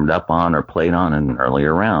even warmed up on or played on in an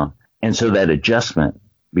earlier round. And so that adjustment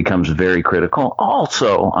becomes very critical.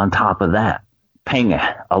 Also, on top of that, paying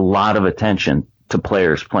a lot of attention to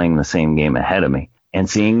players playing the same game ahead of me and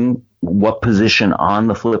seeing what position on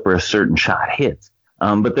the flipper a certain shot hits.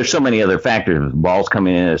 But there's so many other factors. Balls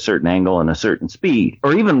coming in at a certain angle and a certain speed,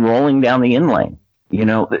 or even rolling down the in lane. You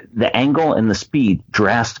know, the angle and the speed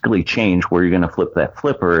drastically change where you're going to flip that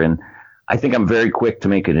flipper. And I think I'm very quick to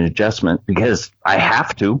make an adjustment because I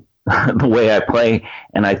have to. the way I play.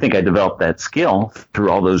 And I think I developed that skill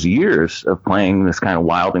through all those years of playing this kind of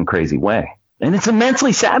wild and crazy way. And it's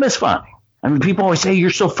immensely satisfying. I mean, people always say, you're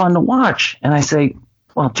so fun to watch. And I say,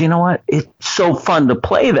 well, do you know what? It's so fun to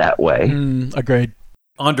play that way. Agreed.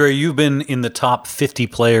 Andre, you've been in the top 50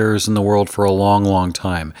 players in the world for a long, long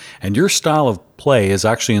time. And your style of play has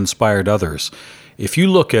actually inspired others. If you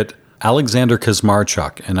look at Alexander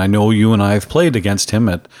Kazmarchuk, and I know you and I have played against him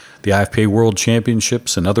at the IFPA World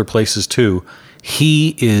Championships and other places too,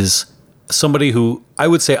 he is somebody who I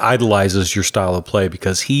would say idolizes your style of play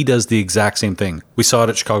because he does the exact same thing. We saw it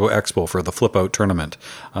at Chicago Expo for the flip-out tournament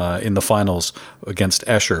in the finals against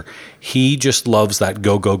Escher. He just loves that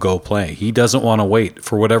go, go, go play. He doesn't want to wait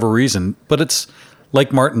for whatever reason, but it's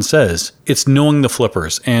like Martin says, it's knowing the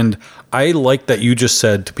flippers. And I like that you just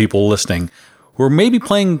said to people listening, who are maybe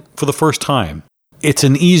playing for the first time, it's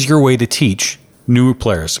an easier way to teach new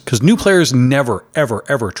players because new players never, ever,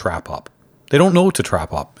 ever trap up. They don't know to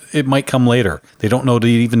trap up. It might come later. They don't know to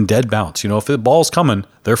even dead bounce. You know, if the ball's coming,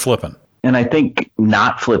 they're flipping. And I think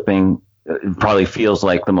not flipping probably feels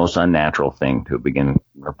like the most unnatural thing to a beginner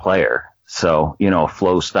player. So, you know, a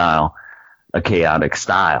flow style, a chaotic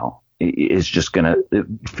style is just going to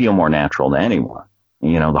feel more natural to anyone.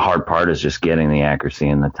 You know, the hard part is just getting the accuracy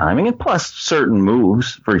and the timing, and plus certain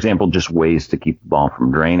moves, for example, just ways to keep the ball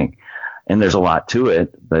from draining. And there's a lot to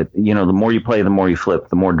it, but you know, the more you play, the more you flip,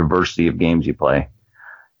 the more diversity of games you play,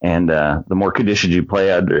 and the more conditions you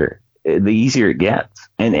play under, the easier it gets.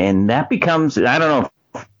 And that becomes, I don't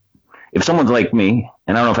know if someone's like me,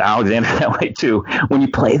 and I don't know if Alexander's that way too. When you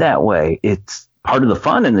play that way, it's part of the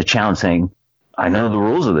fun and the challenge saying, I know the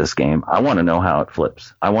rules of this game. I want to know how it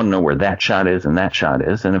flips. I want to know where that shot is and that shot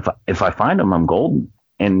is. And if I find them, I'm golden.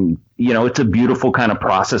 And, you know, it's a beautiful kind of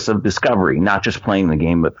process of discovery, not just playing the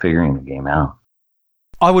game, but figuring the game out.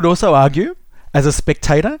 I would also argue, as a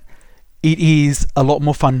spectator, it is a lot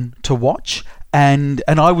more fun to watch. And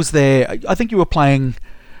I was there. I think you were playing,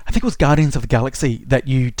 I think it was Guardians of the Galaxy that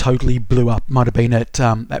you totally blew up. Might have been at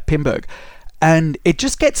Pinball. And it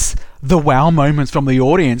just gets the wow moments from the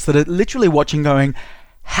audience that are literally watching going,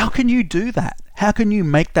 how can you do that? How can you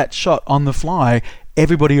make that shot on the fly?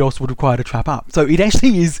 Everybody else would require to trap up. So it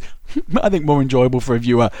actually is, I think, more enjoyable for a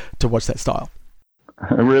viewer to watch that style.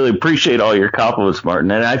 I really appreciate all your compliments,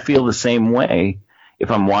 Martin. And I feel the same way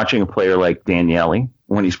if I'm watching a player like Daniele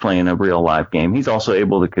when he's playing a real live game. He's also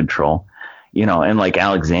able to control, you know, and like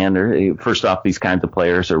Alexander, first off, these kinds of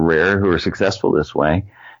players are rare who are successful this way.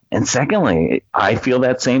 And secondly, I feel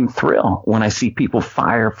that same thrill when I see people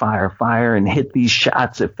fire, and hit these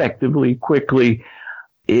shots effectively, quickly.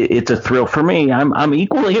 It's a thrill for me. I'm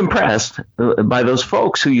equally impressed by those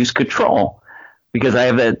folks who use control because I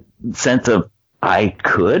have that sense of I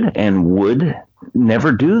could and would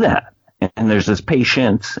never do that. And there's this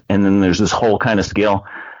patience, and then there's this whole kind of skill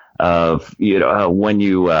of, you know, when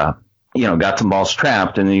you got some balls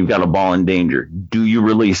trapped and then you've got a ball in danger. Do you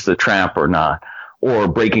release the trap or not? Or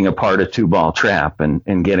breaking apart a 2-ball trap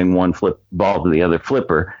and getting one flip ball to the other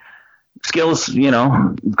flipper. Skills, you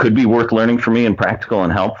know, could be worth learning for me and practical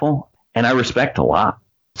and helpful. And I respect a lot.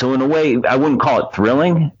 So in a way, I wouldn't call it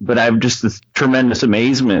thrilling, but I have just this tremendous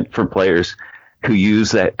amazement for players who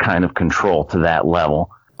use that kind of control to that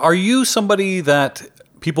level. Are you somebody that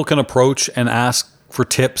people can approach and ask for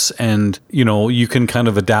tips and, you know, you can kind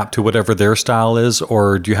of adapt to whatever their style is?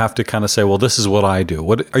 Or do you have to kind of say, well, this is what I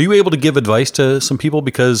do? Are you able to give advice to some people?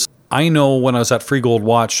 Because I know when I was at Free Gold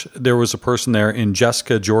Watch, there was a person there in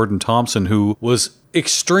Jessica Jordan Thompson who was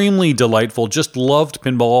extremely delightful, just loved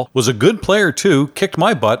pinball, was a good player too, kicked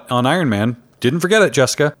my butt on Ironman. Didn't forget it,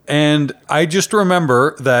 Jessica. And I just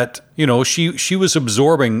remember that, you know, she was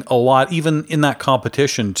absorbing a lot, even in that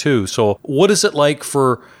competition too. So what is it like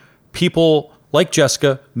for people like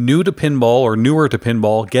Jessica, new to pinball or newer to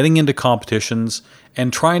pinball, getting into competitions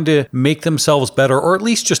and trying to make themselves better, or at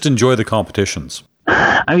least just enjoy the competitions?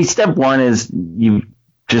 I mean, step one is you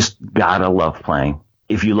just gotta love playing.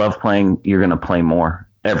 If you love playing, you're going to play more.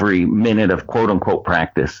 Every minute of quote unquote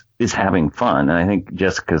practice is having fun. And I think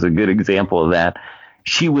Jessica's a good example of that.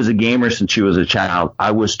 She was a gamer since she was a child.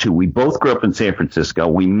 I was too. We both grew up in San Francisco.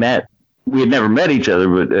 We had never met each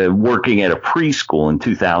other, but working at a preschool in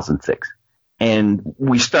 2006. And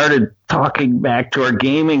we started talking back to our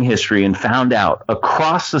gaming history and found out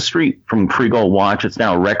across the street from Free Gold Watch, it's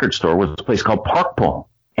now a record store, was a place called Park Pole.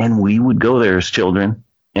 And we would go there as children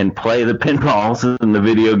and play the pinballs and the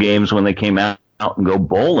video games when they came out and go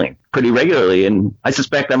bowling pretty regularly. And I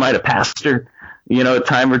suspect I might have passed her, you know, a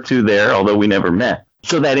time or two there, although we never met.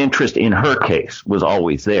 So that interest in her case was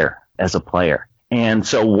always there as a player. And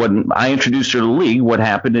so when I introduced her to the league, what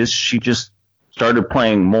happened is she started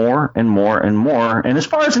playing more and more and more. And as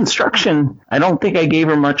far as instruction, I don't think I gave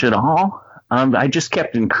her much at all. I just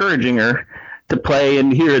kept encouraging her to play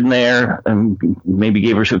and here and there, and maybe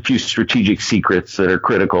gave her a few strategic secrets that are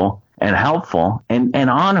critical and helpful. And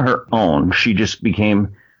on her own, she just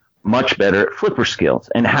became much better at flipper skills.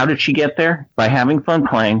 And how did she get there? By having fun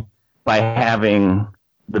playing, by having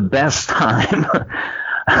the best time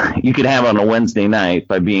you could have on a Wednesday night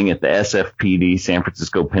by being at the SFPD, San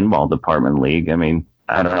Francisco Pinball Department League. I mean,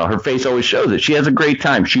 I don't know. Her face always shows it. She has a great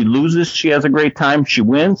time. She loses. She has a great time. She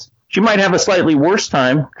wins. She might have a slightly worse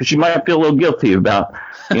time because she might feel a little guilty about,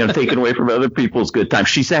 taking away from other people's good time.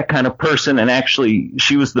 She's that kind of person. And actually,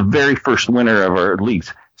 she was the very first winner of our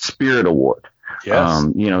league's Spirit Award. Yes.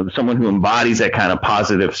 Someone who embodies that kind of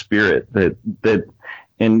positive spirit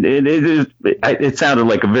and it sounded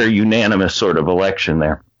like a very unanimous sort of election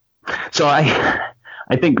there. So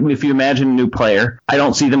I think if you imagine a new player, I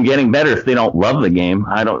don't see them getting better if they don't love the game.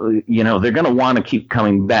 They're going to want to keep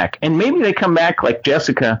coming back. And maybe they come back like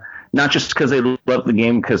Jessica, not just because they love the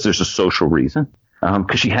game, because there's a social reason,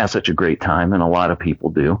 because she has such a great time, and a lot of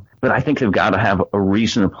people do. But I think they've got to have a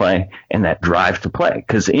reason to play and that drive to play.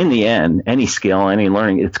 Because in the end, any skill, any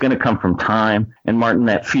learning, it's going to come from time. And Martin,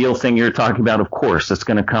 that feel thing you're talking about, of course, that's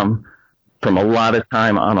going to come from a lot of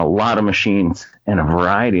time on a lot of machines and a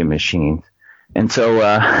variety of machines. And so,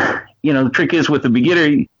 the trick is with the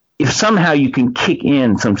beginner, if somehow you can kick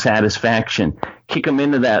in some satisfaction, kick them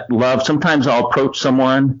into that love. Sometimes I'll approach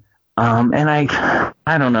someone, and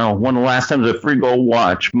I don't know, one of the last times at Free Goal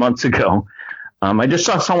Watch months ago, I just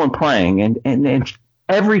saw someone playing, and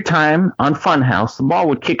every time on Funhouse, the ball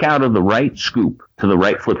would kick out of the right scoop to the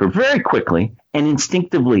right flipper very quickly, and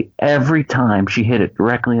instinctively every time she hit it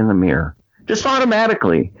directly in the mirror, just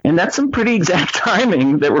automatically. And that's some pretty exact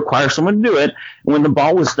timing that requires someone to do it. When the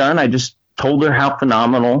ball was done, I just told her how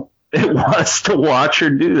phenomenal it was to watch her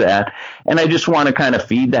do that. And I just want to kind of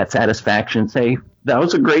feed that satisfaction, say, that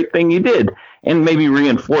was a great thing you did, and maybe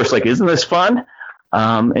reinforce, like, isn't this fun?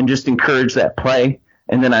 And just encourage that play.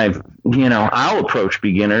 And then I'll approach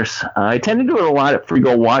beginners. I tend to do it a lot at Free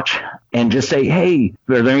Goal Watch and just say, hey,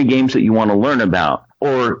 are there any games that you want to learn about?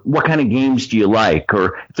 Or what kind of games do you like?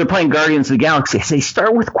 Or if they're playing Guardians of the Galaxy, I say,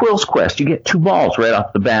 start with Quill's Quest. You get 2 balls right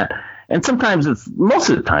off the bat. And sometimes most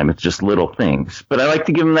of the time, it's just little things. But I like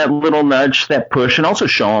to give them that little nudge, that push, and also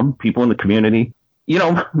show them, people in the community,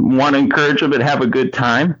 want to encourage them to have a good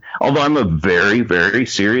time. Although I'm a very, very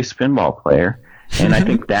serious pinball player. And I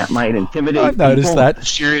think that might intimidate people,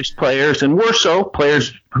 serious players, and worse so,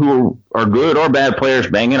 players who are good or bad players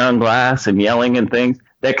banging on glass and yelling and things.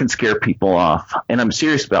 That can scare people off. And I'm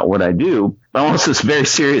serious about what I do. I'm also very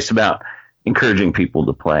serious about encouraging people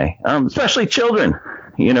to play, especially children,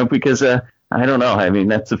 because I don't know. I mean,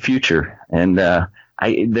 that's the future. And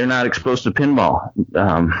they're not exposed to pinball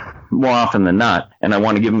more often than not. And I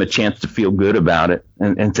want to give them a chance to feel good about it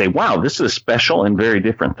and say, wow, this is a special and very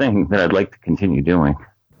different thing that I'd like to continue doing.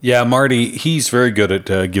 Yeah, Marty, he's very good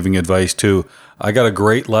at giving advice, too. I got a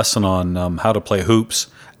great lesson on how to play hoops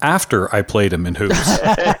after I played him in hoops.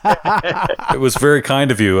 It was very kind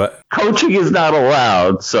of you. Coaching is not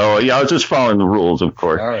allowed, so I was just following the rules, of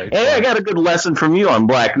course. All right, I got a good lesson from you on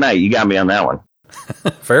Black Knight. You got me on that one.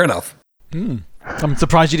 Fair enough. I'm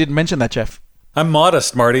surprised you didn't mention that, Jeff. I'm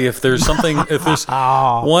modest, Marty. If there's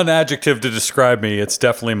one adjective to describe me, it's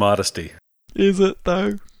definitely modesty. Is it,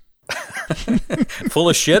 though? Full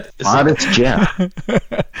of shit? Modest Jeff.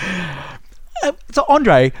 So,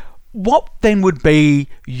 Andre, what then would be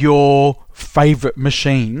your favorite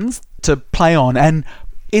machines to play on? And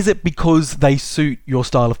is it because they suit your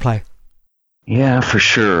style of play? Yeah, for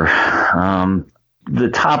sure. The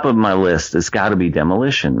top of my list has got to be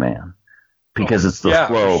Demolition Man. Because it's the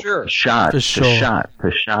flow, shot to shot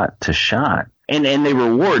to shot to shot. And they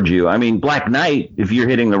reward you. I mean, Black Knight, if you're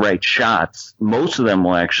hitting the right shots, most of them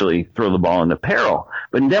will actually throw the ball into peril.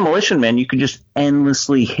 But in Demolition Man, you can just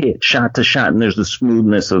endlessly hit shot to shot, and there's the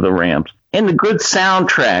smoothness of the ramps. And the good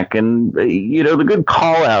soundtrack and, the good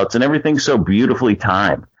call-outs and everything so beautifully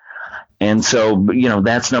timed. And so,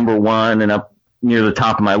 that's number one, and up near the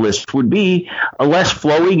top of my list would be a less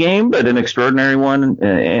flowy game, but an extraordinary one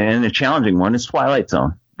and a challenging one is Twilight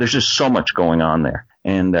Zone. There's just so much going on there.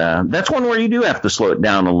 And that's one where you do have to slow it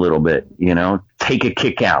down a little bit, take a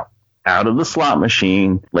kick out of the slot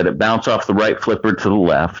machine, let it bounce off the right flipper to the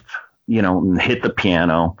left, hit the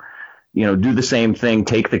piano, do the same thing,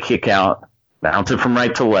 take the kick out, bounce it from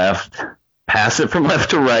right to left, pass it from left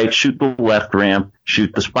to right, shoot the left ramp,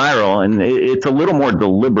 shoot the spiral. And it's a little more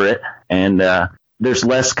deliberate. And, there's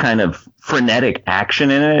less kind of frenetic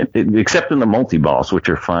action in it, except in the multi-balls, which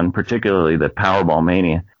are fun, particularly the Powerball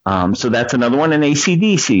Mania. So that's another one. And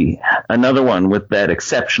AC/DC, another one with that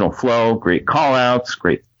exceptional flow, great call-outs,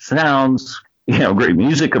 great sounds, great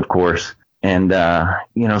music, of course. And,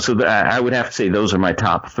 so I would have to say those are my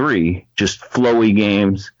top three, just flowy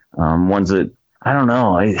games, ones that, I don't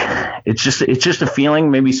know, it's just a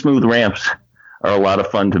feeling. Maybe smooth ramps are a lot of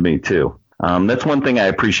fun to me, too. That's one thing I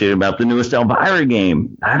appreciate about the newest Elvira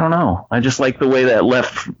game. I don't know. I just like the way that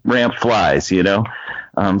left ramp flies, so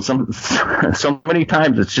many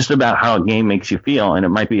times it's just about how a game makes you feel, and it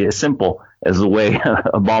might be as simple as the way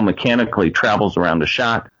a ball mechanically travels around a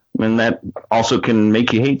shot. And that also can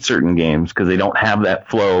make you hate certain games because they don't have that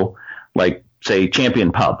flow like, say,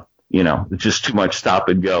 Champion Pub. It's just too much stop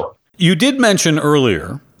and go. You did mention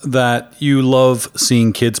earlier that you love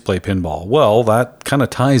seeing kids play pinball. Well, that kind of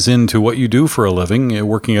ties into what you do for a living,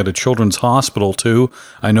 working at a children's hospital too.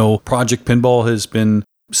 I know Project Pinball has been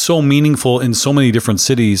so meaningful in so many different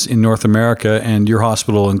cities in North America, and your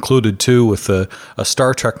hospital included too, with a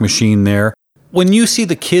Star Trek machine there. When you see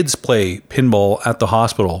the kids play pinball at the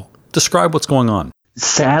hospital, describe what's going on.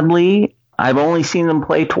 Sadly, I've only seen them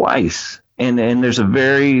play twice, and there's a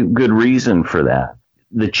very good reason for that.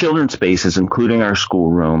 The children's spaces, including our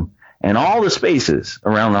schoolroom, and all the spaces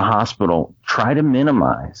around the hospital try to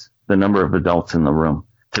minimize the number of adults in the room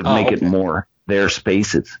to make it more their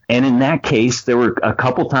spaces. And in that case, there were a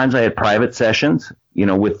couple times I had private sessions,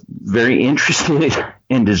 with very interested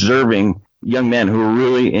and deserving young men who were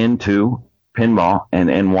really into pinball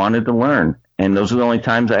and wanted to learn. And those are the only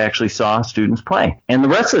times I actually saw students play. And the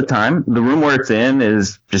rest of the time, the room where it's in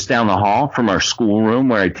is just down the hall from our schoolroom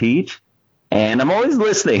where I teach. And I'm always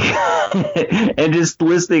listening and just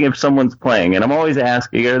listening if someone's playing. And I'm always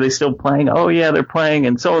asking, are they still playing? Oh, yeah, they're playing.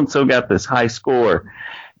 And so got this high score.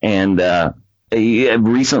 And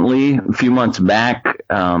recently, a few months back,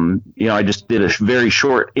 I just did a very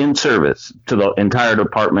short in-service to the entire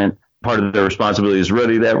department. Part of their responsibility is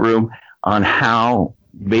ready that room on how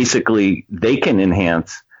basically they can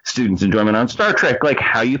enhance students' enjoyment on Star Trek, like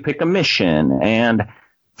how you pick a mission and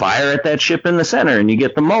fire at that ship in the center and you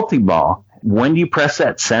get the multi-ball. When do you press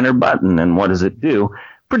that center button and what does it do?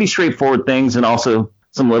 Pretty straightforward things, and also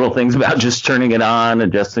some little things about just turning it on,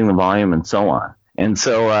 adjusting the volume, and so on. And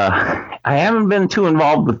so I haven't been too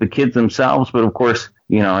involved with the kids themselves, but of course,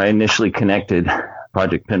 I initially connected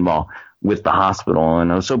Project Pinball with the hospital,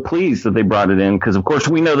 and I was so pleased that they brought it in because, of course,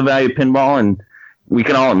 we know the value of pinball, and we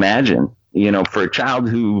can all imagine, for a child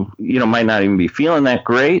who, might not even be feeling that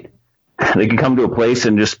great, they can come to a place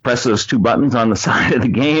and just press those two buttons on the side of the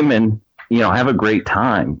game and, have a great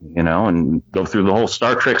time, and go through the whole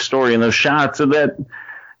Star Trek story and those shots of that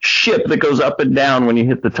ship that goes up and down when you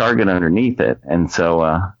hit the target underneath it. And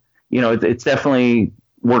so, it's definitely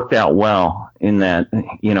worked out well in that,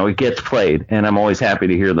 it gets played, and I'm always happy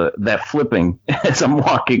to hear that flipping as I'm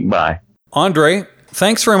walking by. Andre,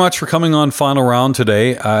 thanks very much for coming on Final Round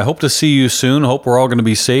today. I hope to see you soon. Hope we're all going to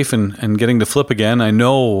be safe and getting to flip again. I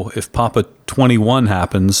know if Papa 21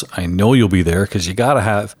 happens, I know you'll be there because you got to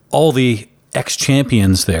have all the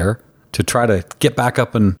ex-champions there to try to get back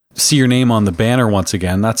up and see your name on the banner once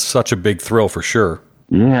again. That's such a big thrill for sure.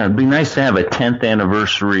 Yeah, it'd be nice to have a 10th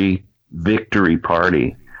anniversary victory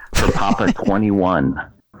party for Papa 21.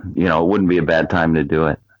 It wouldn't be a bad time to do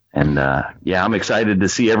it. And, I'm excited to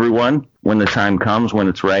see everyone when the time comes, when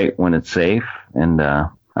it's right, when it's safe. And, I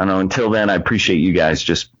don't know, until then, I appreciate you guys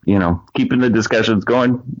just, keeping the discussions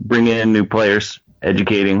going, bringing in new players,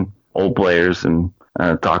 educating old players, and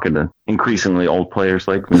talking to increasingly old players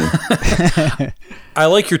like me. I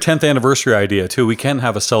like your 10th anniversary idea, too. We can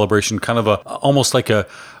have a celebration, kind of almost like a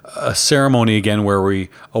ceremony again where we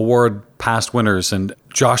award past winners, and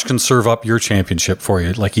Josh can serve up your championship for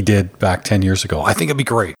you like he did back 10 years ago. I think it'd be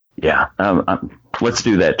great. Yeah, let's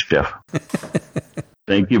do that, Jeff.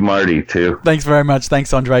 Thank you, Marty, too. Thanks very much.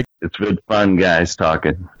 Thanks, Andre. It's been fun, guys,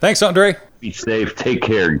 talking. Thanks, Andre. Be safe. Take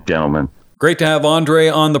care, gentlemen. Great to have Andre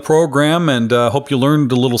on the program, and hope you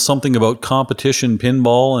learned a little something about competition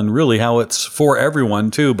pinball and really how it's for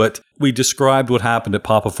everyone, too. But we described what happened at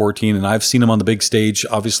Papa 14, and I've seen him on the big stage,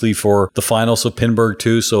 obviously, for the finals of Pinburg,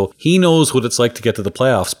 too. So he knows what it's like to get to the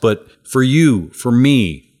playoffs. But for you, for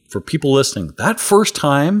me, for people listening, that first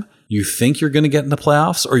time you think you're going to get in the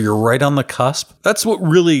playoffs or you're right on the cusp, that's what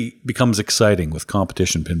really becomes exciting with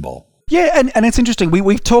competition pinball. Yeah, and it's interesting.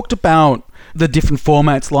 We've talked about the different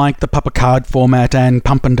formats like the Papa Card format and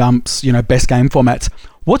Pump and Dumps, best game formats.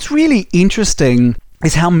 What's really interesting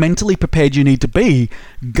is how mentally prepared you need to be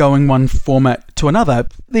going one format to another.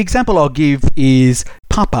 The example I'll give is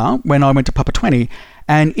Papa, when I went to Papa 20,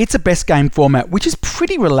 And it's a best game format, which is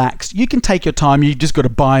pretty relaxed. You can take your time. You've just got to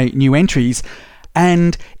buy new entries.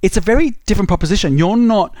 And it's a very different proposition. You're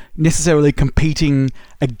not necessarily competing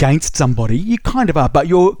against somebody. You kind of are, but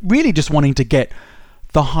you're really just wanting to get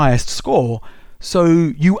the highest score. So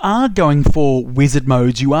you are going for wizard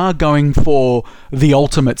modes. You are going for the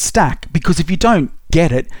ultimate stack, because if you don't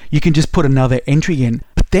get it, you can just put another entry in.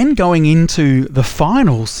 But then going into the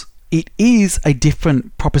finals, it is a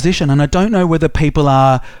different proposition. And I don't know whether people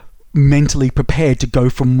are mentally prepared to go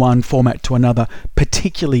from one format to another,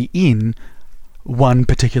 particularly in one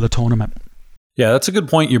particular tournament. Yeah, that's a good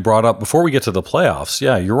point you brought up before we get to the playoffs.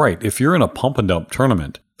 Yeah, you're right. If you're in a pump and dump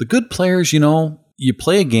tournament, the good players, you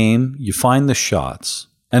play a game, you find the shots.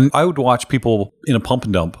 And I would watch people in a pump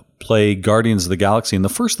and dump play Guardians of the Galaxy, and the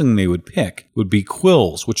first thing they would pick would be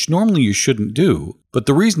quills, which normally you shouldn't do. But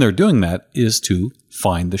the reason they're doing that is to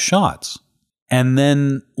find the shots. And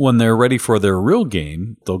then when they're ready for their real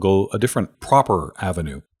game, they'll go a different proper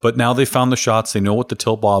avenue. But now they found the shots, they know what the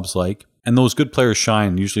tilt bob's like. And those good players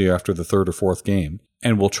shine usually after the third or fourth game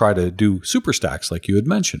and will try to do super stacks like you had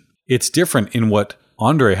mentioned. It's different in what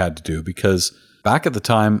Andre had to do, because back at the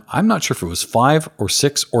time, I'm not sure if it was 5 or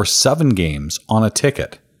 6 or 7 games on a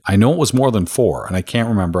ticket. I know it was more than 4, and I can't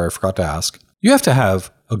remember. I forgot to ask. You have to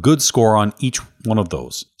have a good score on each one of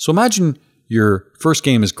those. So imagine your first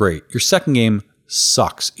game is great. Your second game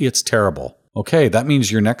sucks. It's terrible. Okay, that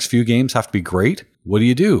means your next few games have to be great. What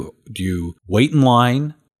do? Do you wait in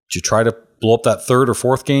line? Do you try to blow up that third or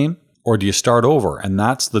fourth game? Or do you start over? And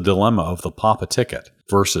that's the dilemma of the pop a ticket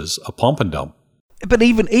versus a pump and dump. But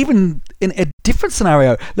even in a different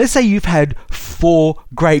scenario, let's say you've had 4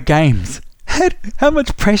 great games. How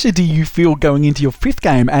much pressure do you feel going into your 5th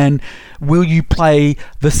game? And will you play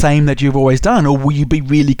the same that you've always done? Or will you be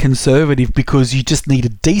really conservative because you just need a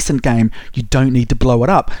decent game? You don't need to blow it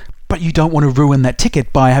up. But you don't want to ruin that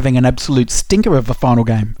ticket by having an absolute stinker of a final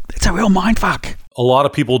game. It's a real mindfuck. A lot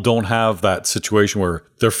of people don't have that situation where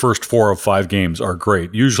their first 4 of 5 games are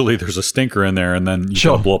great. Usually there's a stinker in there and then you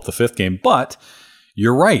gotta blow up the 5th game. But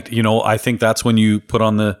you're right. I think that's when you put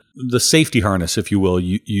on the safety harness, if you will.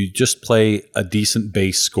 You just play a decent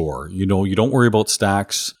base score. You don't worry about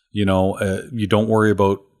stacks. You don't worry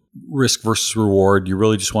about risk versus reward. You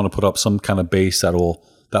really just want to put up some kind of base that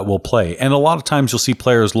will play. And a lot of times you'll see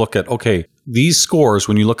players look at, okay, these scores,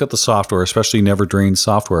 when you look at the software, especially Never Drain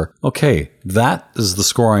software, okay, that is the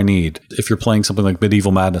score I need. If you're playing something like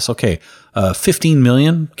Medieval Madness, okay, 15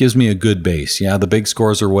 million gives me a good base. Yeah, the big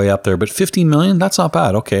scores are way up there, but 15 million, that's not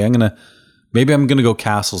bad. Okay, maybe I'm going to go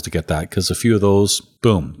castles to get that, because a few of those,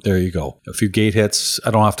 boom, there you go. A few gate hits. I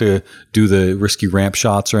don't have to do the risky ramp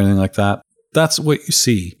shots or anything like that. That's what you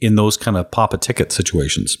see in those kind of pop a ticket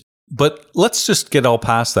situations. But let's just get all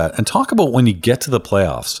past that and talk about when you get to the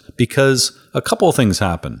playoffs, because a couple of things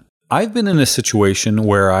happen. I've been in a situation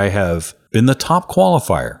where I have been the top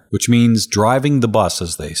qualifier, which means driving the bus,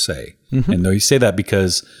 as they say. Mm-hmm. And they say that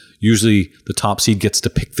because usually the top seed gets to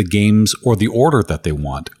pick the games or the order that they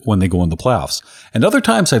want when they go in the playoffs. And other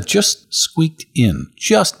times I've just squeaked in,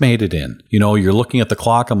 just made it in. You're looking at the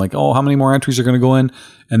clock. I'm like, oh, how many more entries are going to go in?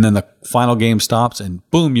 And then the final game stops and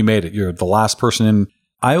boom, you made it. You're the last person in.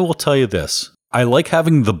 I will tell you this. I like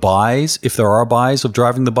having the buys, if there are buys, of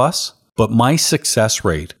driving the bus, but my success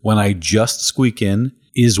rate when I just squeak in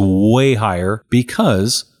is way higher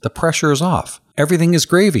because the pressure is off. Everything is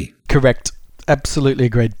gravy. Correct. Absolutely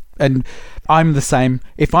agreed. And I'm the same.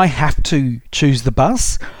 If I have to choose the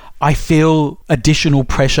bus, I feel additional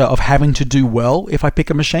pressure of having to do well if I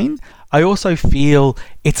pick a machine. I also feel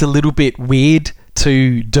it's a little bit weird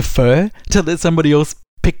to defer to let somebody else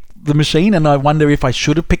pick the machine, and I wonder if I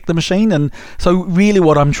should have picked the machine. And so really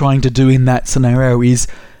what I'm trying to do in that scenario is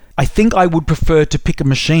I think I would prefer to pick a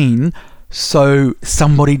machine so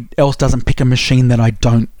somebody else doesn't pick a machine that I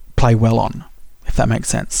don't play well on, if that makes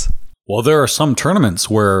sense. Well, there are some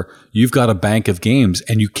tournaments where you've got a bank of games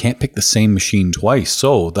and you can't pick the same machine twice,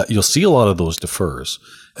 so that you'll see a lot of those defers.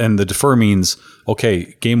 And the defer means,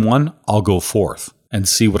 okay, game 1, I'll go 4th and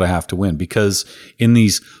see what I have to win. Because in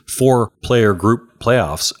these 4-player group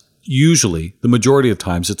playoffs, usually, the majority of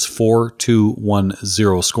times, it's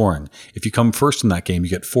 4-2-1-0 scoring. If you come first in that game, you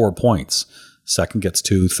get 4 points. Second gets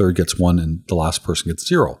 2, third gets 1, and the last person gets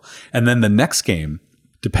 0. And then the next game,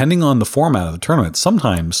 depending on the format of the tournament,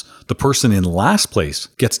 sometimes the person in last place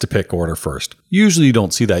gets to pick order first. Usually you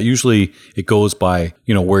don't see that. Usually it goes by,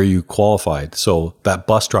 where you qualified. So that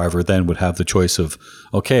bus driver then would have the choice of,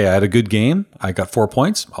 okay, I had a good game. I got 4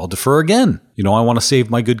 points. I'll defer again. I want to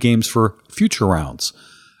save my good games for future rounds.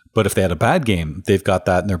 But if they had a bad game, they've got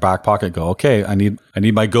that in their back pocket. Go, okay, I need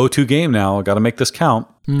my go-to game now. I got to make this count,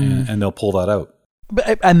 and they'll pull that out.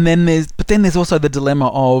 But then there's also the dilemma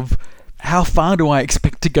of how far do I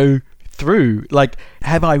expect to go through? Like,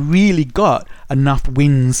 have I really got enough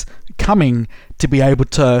wins coming to be able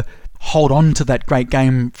to hold on to that great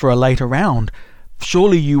game for a later round?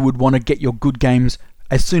 Surely you would want to get your good games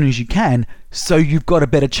as soon as you can, so you've got a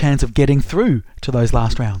better chance of getting through to those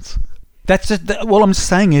last rounds. That's just, all I'm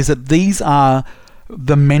saying is that these are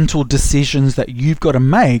the mental decisions that you've got to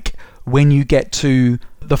make when you get to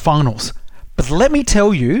the finals. But let me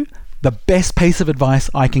tell you the best piece of advice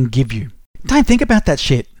I can give you. Don't think about that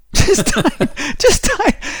shit.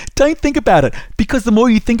 Don't think about it, because the more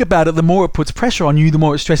you think about it, the more it puts pressure on you, the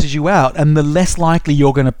more it stresses you out, and the less likely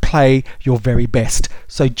you're going to play your very best.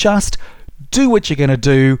 So just do what you're going to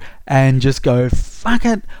do and just go, fuck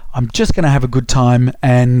it, I'm just going to have a good time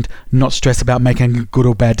and not stress about making a good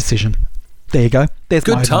or bad decision. There you go. There's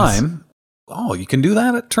good my advice. Time. Oh, you can do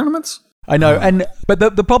that at tournaments? I know,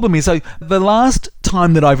 but the problem is, so the last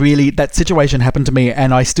time that that situation happened to me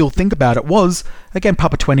and I still think about it was, again,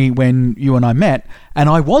 Papa 20, when you and I met, and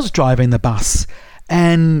I was driving the bus,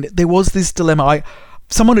 and there was this dilemma.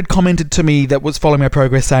 Someone had commented to me that was following my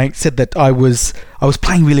progress, said that I was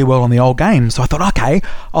playing really well on the old games. So I thought, okay,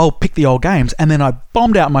 I'll pick the old games. And then I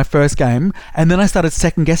bombed out my first game, and then I started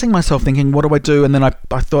second guessing myself, thinking, what do I do? And then I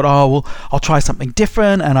thought, oh, well, I'll try something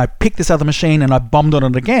different. And I picked this other machine and I bombed on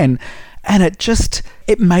it again. And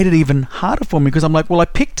it made it even harder for me, because I'm like, well, I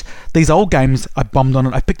picked these old games, I bombed on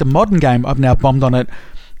it. I picked a modern game, I've now bombed on it.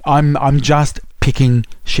 I'm just picking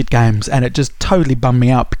shit games, and it just totally bummed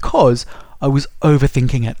me out because I was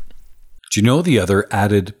overthinking it. Do you know the other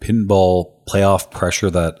added pinball playoff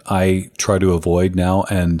pressure that I try to avoid now?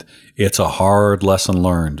 And it's a hard lesson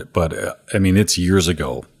learned, but it's years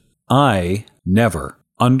ago. I never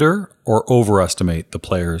under or overestimate the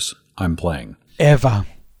players I'm playing. Ever.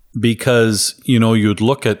 Because, you'd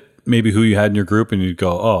look at maybe who you had in your group and you'd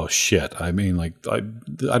go, oh shit, I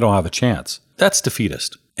don't have a chance. That's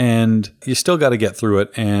defeatist. And you still got to get through it.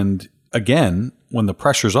 And again, when the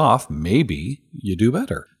pressure's off, maybe you do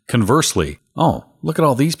better. Conversely, oh, look at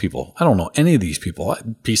all these people. I don't know any of these people.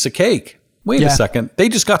 Piece of cake. Wait a second. They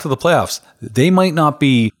just got to the playoffs. They might not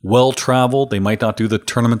be well-traveled. They might not do the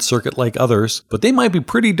tournament circuit like others, but they might be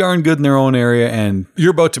pretty darn good in their own area, and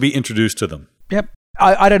you're about to be introduced to them. Yep.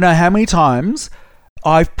 I don't know how many times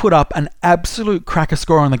I've put up an absolute cracker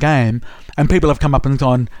score on the game, and people have come up and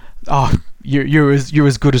gone, oh, you're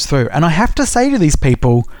as good as through. And I have to say to these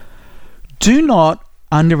people, do not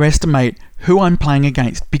underestimate who I'm playing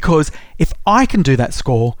against, because if I can do that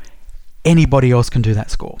score, anybody else can do that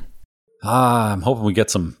score. I'm hoping we get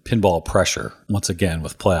some pinball pressure once again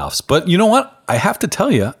with playoffs. But you know what? I have to tell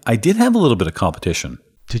you, I did have a little bit of competition.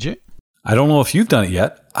 Did you? I don't know if you've done it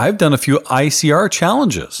yet. I've done a few ICR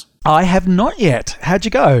challenges. I have not yet. How'd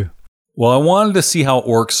you go? Well, I wanted to see how it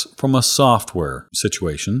works from a software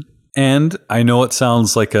situation. And I know it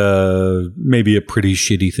sounds like maybe a pretty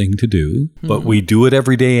shitty thing to do, but we do it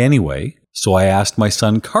every day anyway. So I asked my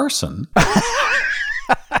son Carson.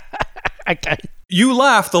 Okay. You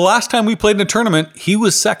laugh. The last time we played in a tournament, he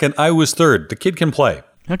was second, I was third. The kid can play.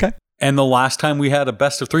 Okay. And the last time we had a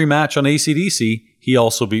best of 3 match on AC/DC, he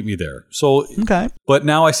also beat me there. So, okay. But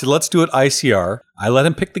now I said, let's do it ICR. I let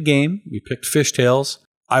him pick the game. We picked Fishtails.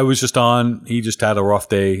 I was just on. He just had a rough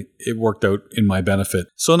day. It worked out in my benefit.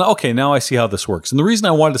 So now I see how this works. And the reason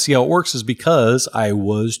I wanted to see how it works is because I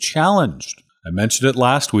was challenged. I mentioned it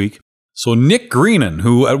last week. So Nick Greenan,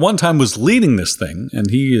 who at one time was leading this thing, and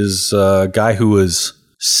he is a guy who was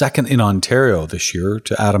second in Ontario this year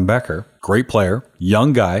to Adam Becker. Great player,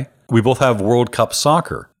 young guy. We both have World Cup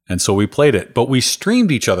soccer, and so we played it. But we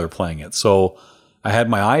streamed each other playing it. So I had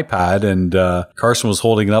my iPad, and Carson was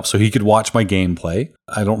holding it up so he could watch my gameplay.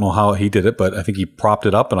 I don't know how he did it, but I think he propped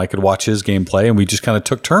it up and I could watch his gameplay, and we just kind of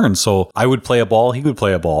took turns. So I would play a ball, he would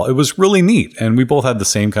play a ball. It was really neat, and we both had the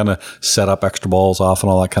same kind of setup, extra balls off and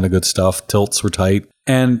all that kind of good stuff. Tilts were tight,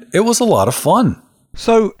 and it was a lot of fun.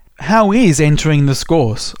 So how is entering the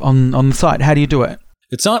scores on the site? How do you do it?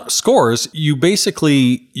 It's not scores. You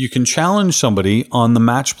can challenge somebody on the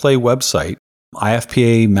Match Play website.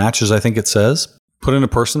 IFPA matches, I think it says. Put in a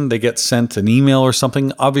person, they get sent an email or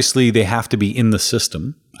something. Obviously, they have to be in the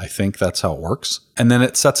system. I think that's how it works. And then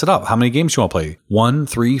it sets it up. How many games do you want to play? 1,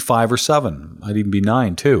 3, 5, or 7? Might even be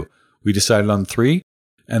 9 too. We decided on 3.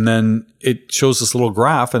 And then it shows this little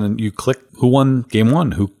graph, and then you click who won game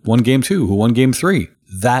 1, who won game 2, who won game 3.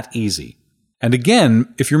 That easy. And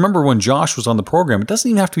again, if you remember when Josh was on the program, it doesn't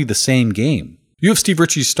even have to be the same game. You have Steve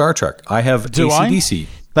Ritchie's Star Trek. I have AC/DC.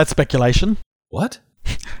 That's speculation. What?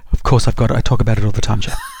 Of course I've got it. I talk about it all the time,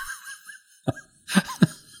 Jeff.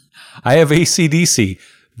 I have AC/DC.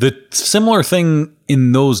 The similar thing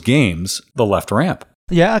in those games, the left ramp.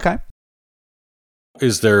 Yeah, okay.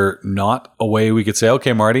 Is there not a way we could say,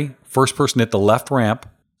 okay, Marty, first person to hit the left ramp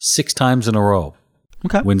 6 times in a row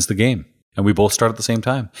wins the game. And we both start at the same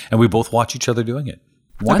time. And we both watch each other doing it.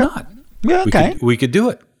 Why not? Yeah, okay. We could do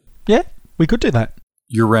it. Yeah, we could do that.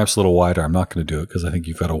 Your ramp's a little wider. I'm not going to do it because I think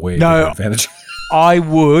you've got a way bigger advantage. I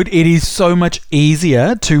would. It is so much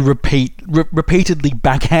easier to repeatedly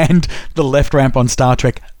backhand the left ramp on Star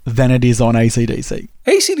Trek than it is on AC/DC.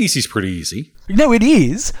 AC/DC's pretty easy. No, it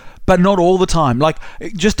is, but not all the time. Like,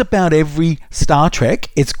 just about every Star Trek,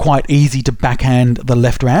 it's quite easy to backhand the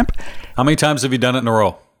left ramp. How many times have you done it in a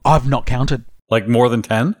row? I've not counted. Like more than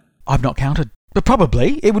 10? I've not counted. But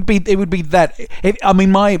probably it would be that.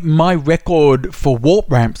 My record for warp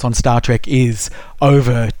ramps on Star Trek is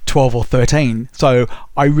over 12 or 13. So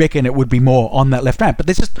I reckon it would be more on that left ramp. But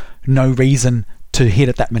there's just no reason to hit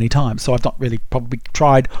it that many times. So I've not really probably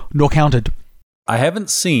tried nor counted. I haven't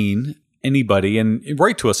seen anybody, and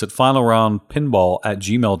write to us at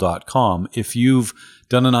finalroundpinball@gmail.com if you've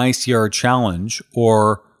done an ICR challenge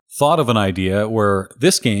or thought of an idea where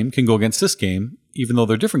this game can go against this game, even though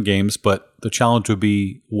they're different games, but the challenge would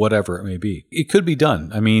be whatever it may be. It could be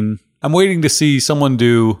done. I mean, I'm waiting to see someone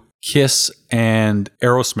do Kiss and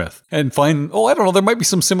Aerosmith and find, I don't know, there might be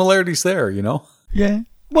some similarities there, you know? Yeah.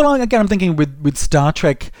 Well, again, I'm thinking with Star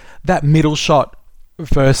Trek, that middle shot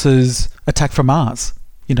versus Attack from Mars.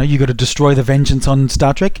 You know, you got to destroy the Vengeance on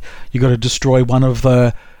Star Trek. You got to destroy one of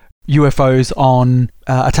the UFOs on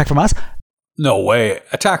Attack from Mars. No way.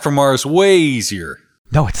 Attack from Mars, way easier.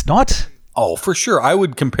 No, it's not. Oh, for sure. I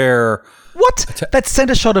would compare... What? That's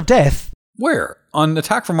Center Shot of Death. Where? On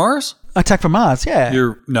Attack from Mars? Attack from Mars,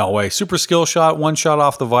 yeah. No way. Super skill shot, one shot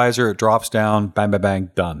off the visor, it drops down, bang, bang,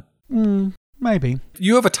 bang, done. Maybe.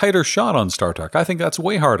 You have a tighter shot on Star Trek. I think that's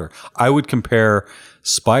way harder. I would compare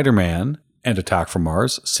Spider-Man and Attack from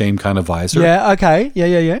Mars, same kind of visor. Yeah, okay.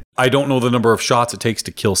 Yeah. I don't know the number of shots it takes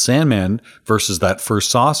to kill Sandman versus that first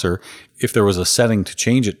saucer. If there was a setting to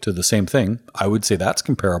change it to the same thing, I would say that's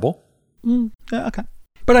comparable. Yeah, okay.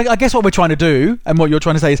 But I guess what we're trying to do, and what you're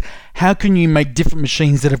trying to say is, how can you make different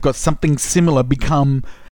machines that have got something similar become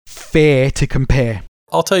fair to compare?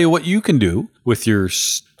 I'll tell you what you can do with your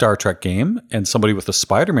Star Trek game and somebody with a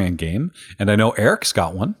Spider-Man game. And I know Eric's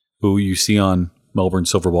got one, who you see on Melbourne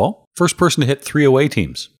Silverball. First person to hit 3 away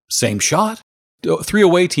teams. Same shot. 3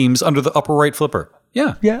 away teams under the upper right flipper.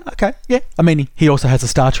 Yeah. Yeah, okay. Yeah. I mean, he also has a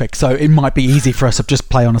Star Trek, so it might be easy for us to just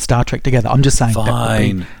play on a Star Trek together. I'm just saying that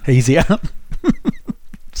would be easier.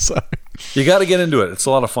 So you got to get into it. It's a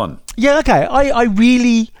lot of fun. Yeah, okay. I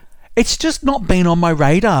really... It's just not been on my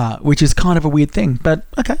radar, which is kind of a weird thing. But,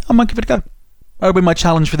 okay, I might give it a go. That'll be my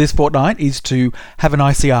challenge for this fortnight, is to have an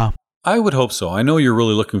ICR. I would hope so. I know you're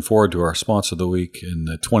really looking forward to our sponsor of the week in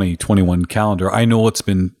the 2021 calendar. I know it's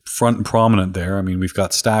been front and prominent there. I mean, we've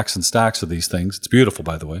got stacks and stacks of these things. It's beautiful,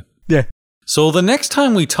 by the way. Yeah. So the next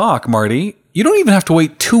time we talk, Marty, you don't even have to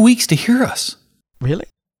wait 2 weeks to hear us. Really?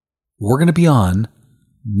 We're going to be on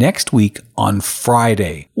next week on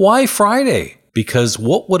Friday. Why Friday? Because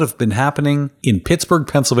what would have been happening in Pittsburgh,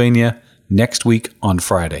 Pennsylvania next week on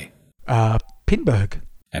Friday? Pinburg.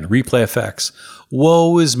 And Replay FX.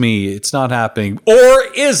 Woe is me. It's not happening. Or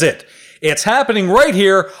is it? It's happening right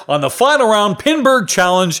here on the Final Round Pinburg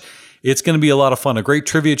Challenge. It's going to be a lot of fun. A great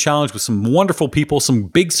trivia challenge with some wonderful people, some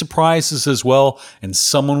big surprises as well, and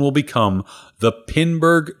someone will become the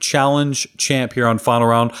Pinburg Challenge champ here on Final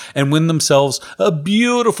Round and win themselves a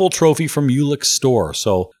beautiful trophy from Ulick's store.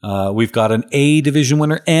 So we've got an A division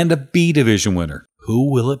winner and a B division winner.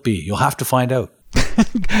 Who will it be? You'll have to find out.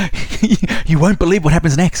 You won't believe what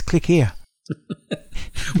happens next. Click here.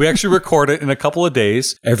 We actually record it in a couple of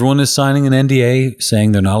days. Everyone is signing an NDA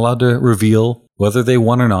saying they're not allowed to reveal whether they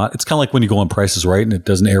won or not. It's kind of like when you go on Price is Right and it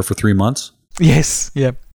doesn't air for 3 months. Yes.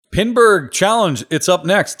 Yeah. Pinburg Challenge. It's up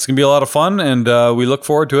next. It's going to be a lot of fun, and we look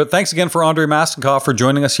forward to it. Thanks again for Andre Mastenkov for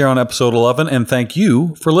joining us here on episode 11, and thank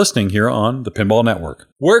you for listening here on the Pinball Network.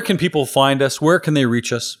 Where can people find us? Where can they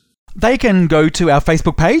reach us? They can go to our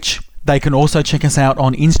Facebook page. They can also check us out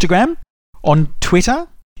on Instagram, on Twitter,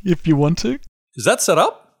 if you want to. Is that set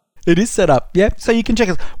up? It is set up, yeah. So you can check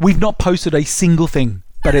us. We've not posted a single thing,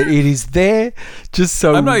 but it is there just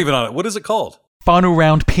so... I'm not even on it. What is it called? Final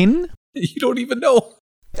Round Pin. You don't even know.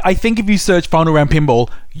 I think if you search Final Round Pinball,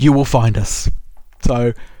 you will find us.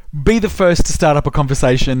 So be the first to start up a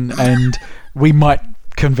conversation and we might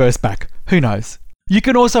converse back. Who knows? You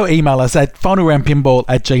can also email us at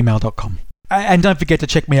finalroundpinball@gmail.com. And don't forget to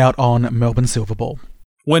check me out on Melbourne Silverball.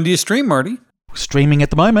 When do you stream, Marty? Streaming at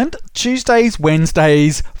the moment, Tuesdays,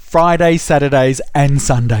 Wednesdays, Fridays, Saturdays, and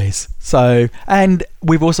Sundays. So, and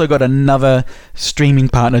we've also got another streaming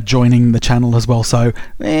partner joining the channel as well. So,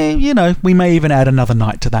 we may even add another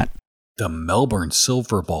night to that. The Melbourne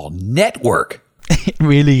Silverball Network. It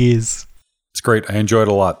really is. It's great. I enjoyed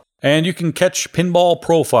it a lot. And you can catch Pinball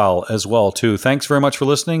Profile as well, too. Thanks very much for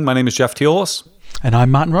listening. My name is Jeff Teolis. And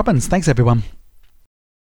I'm Martin Robbins. Thanks, everyone.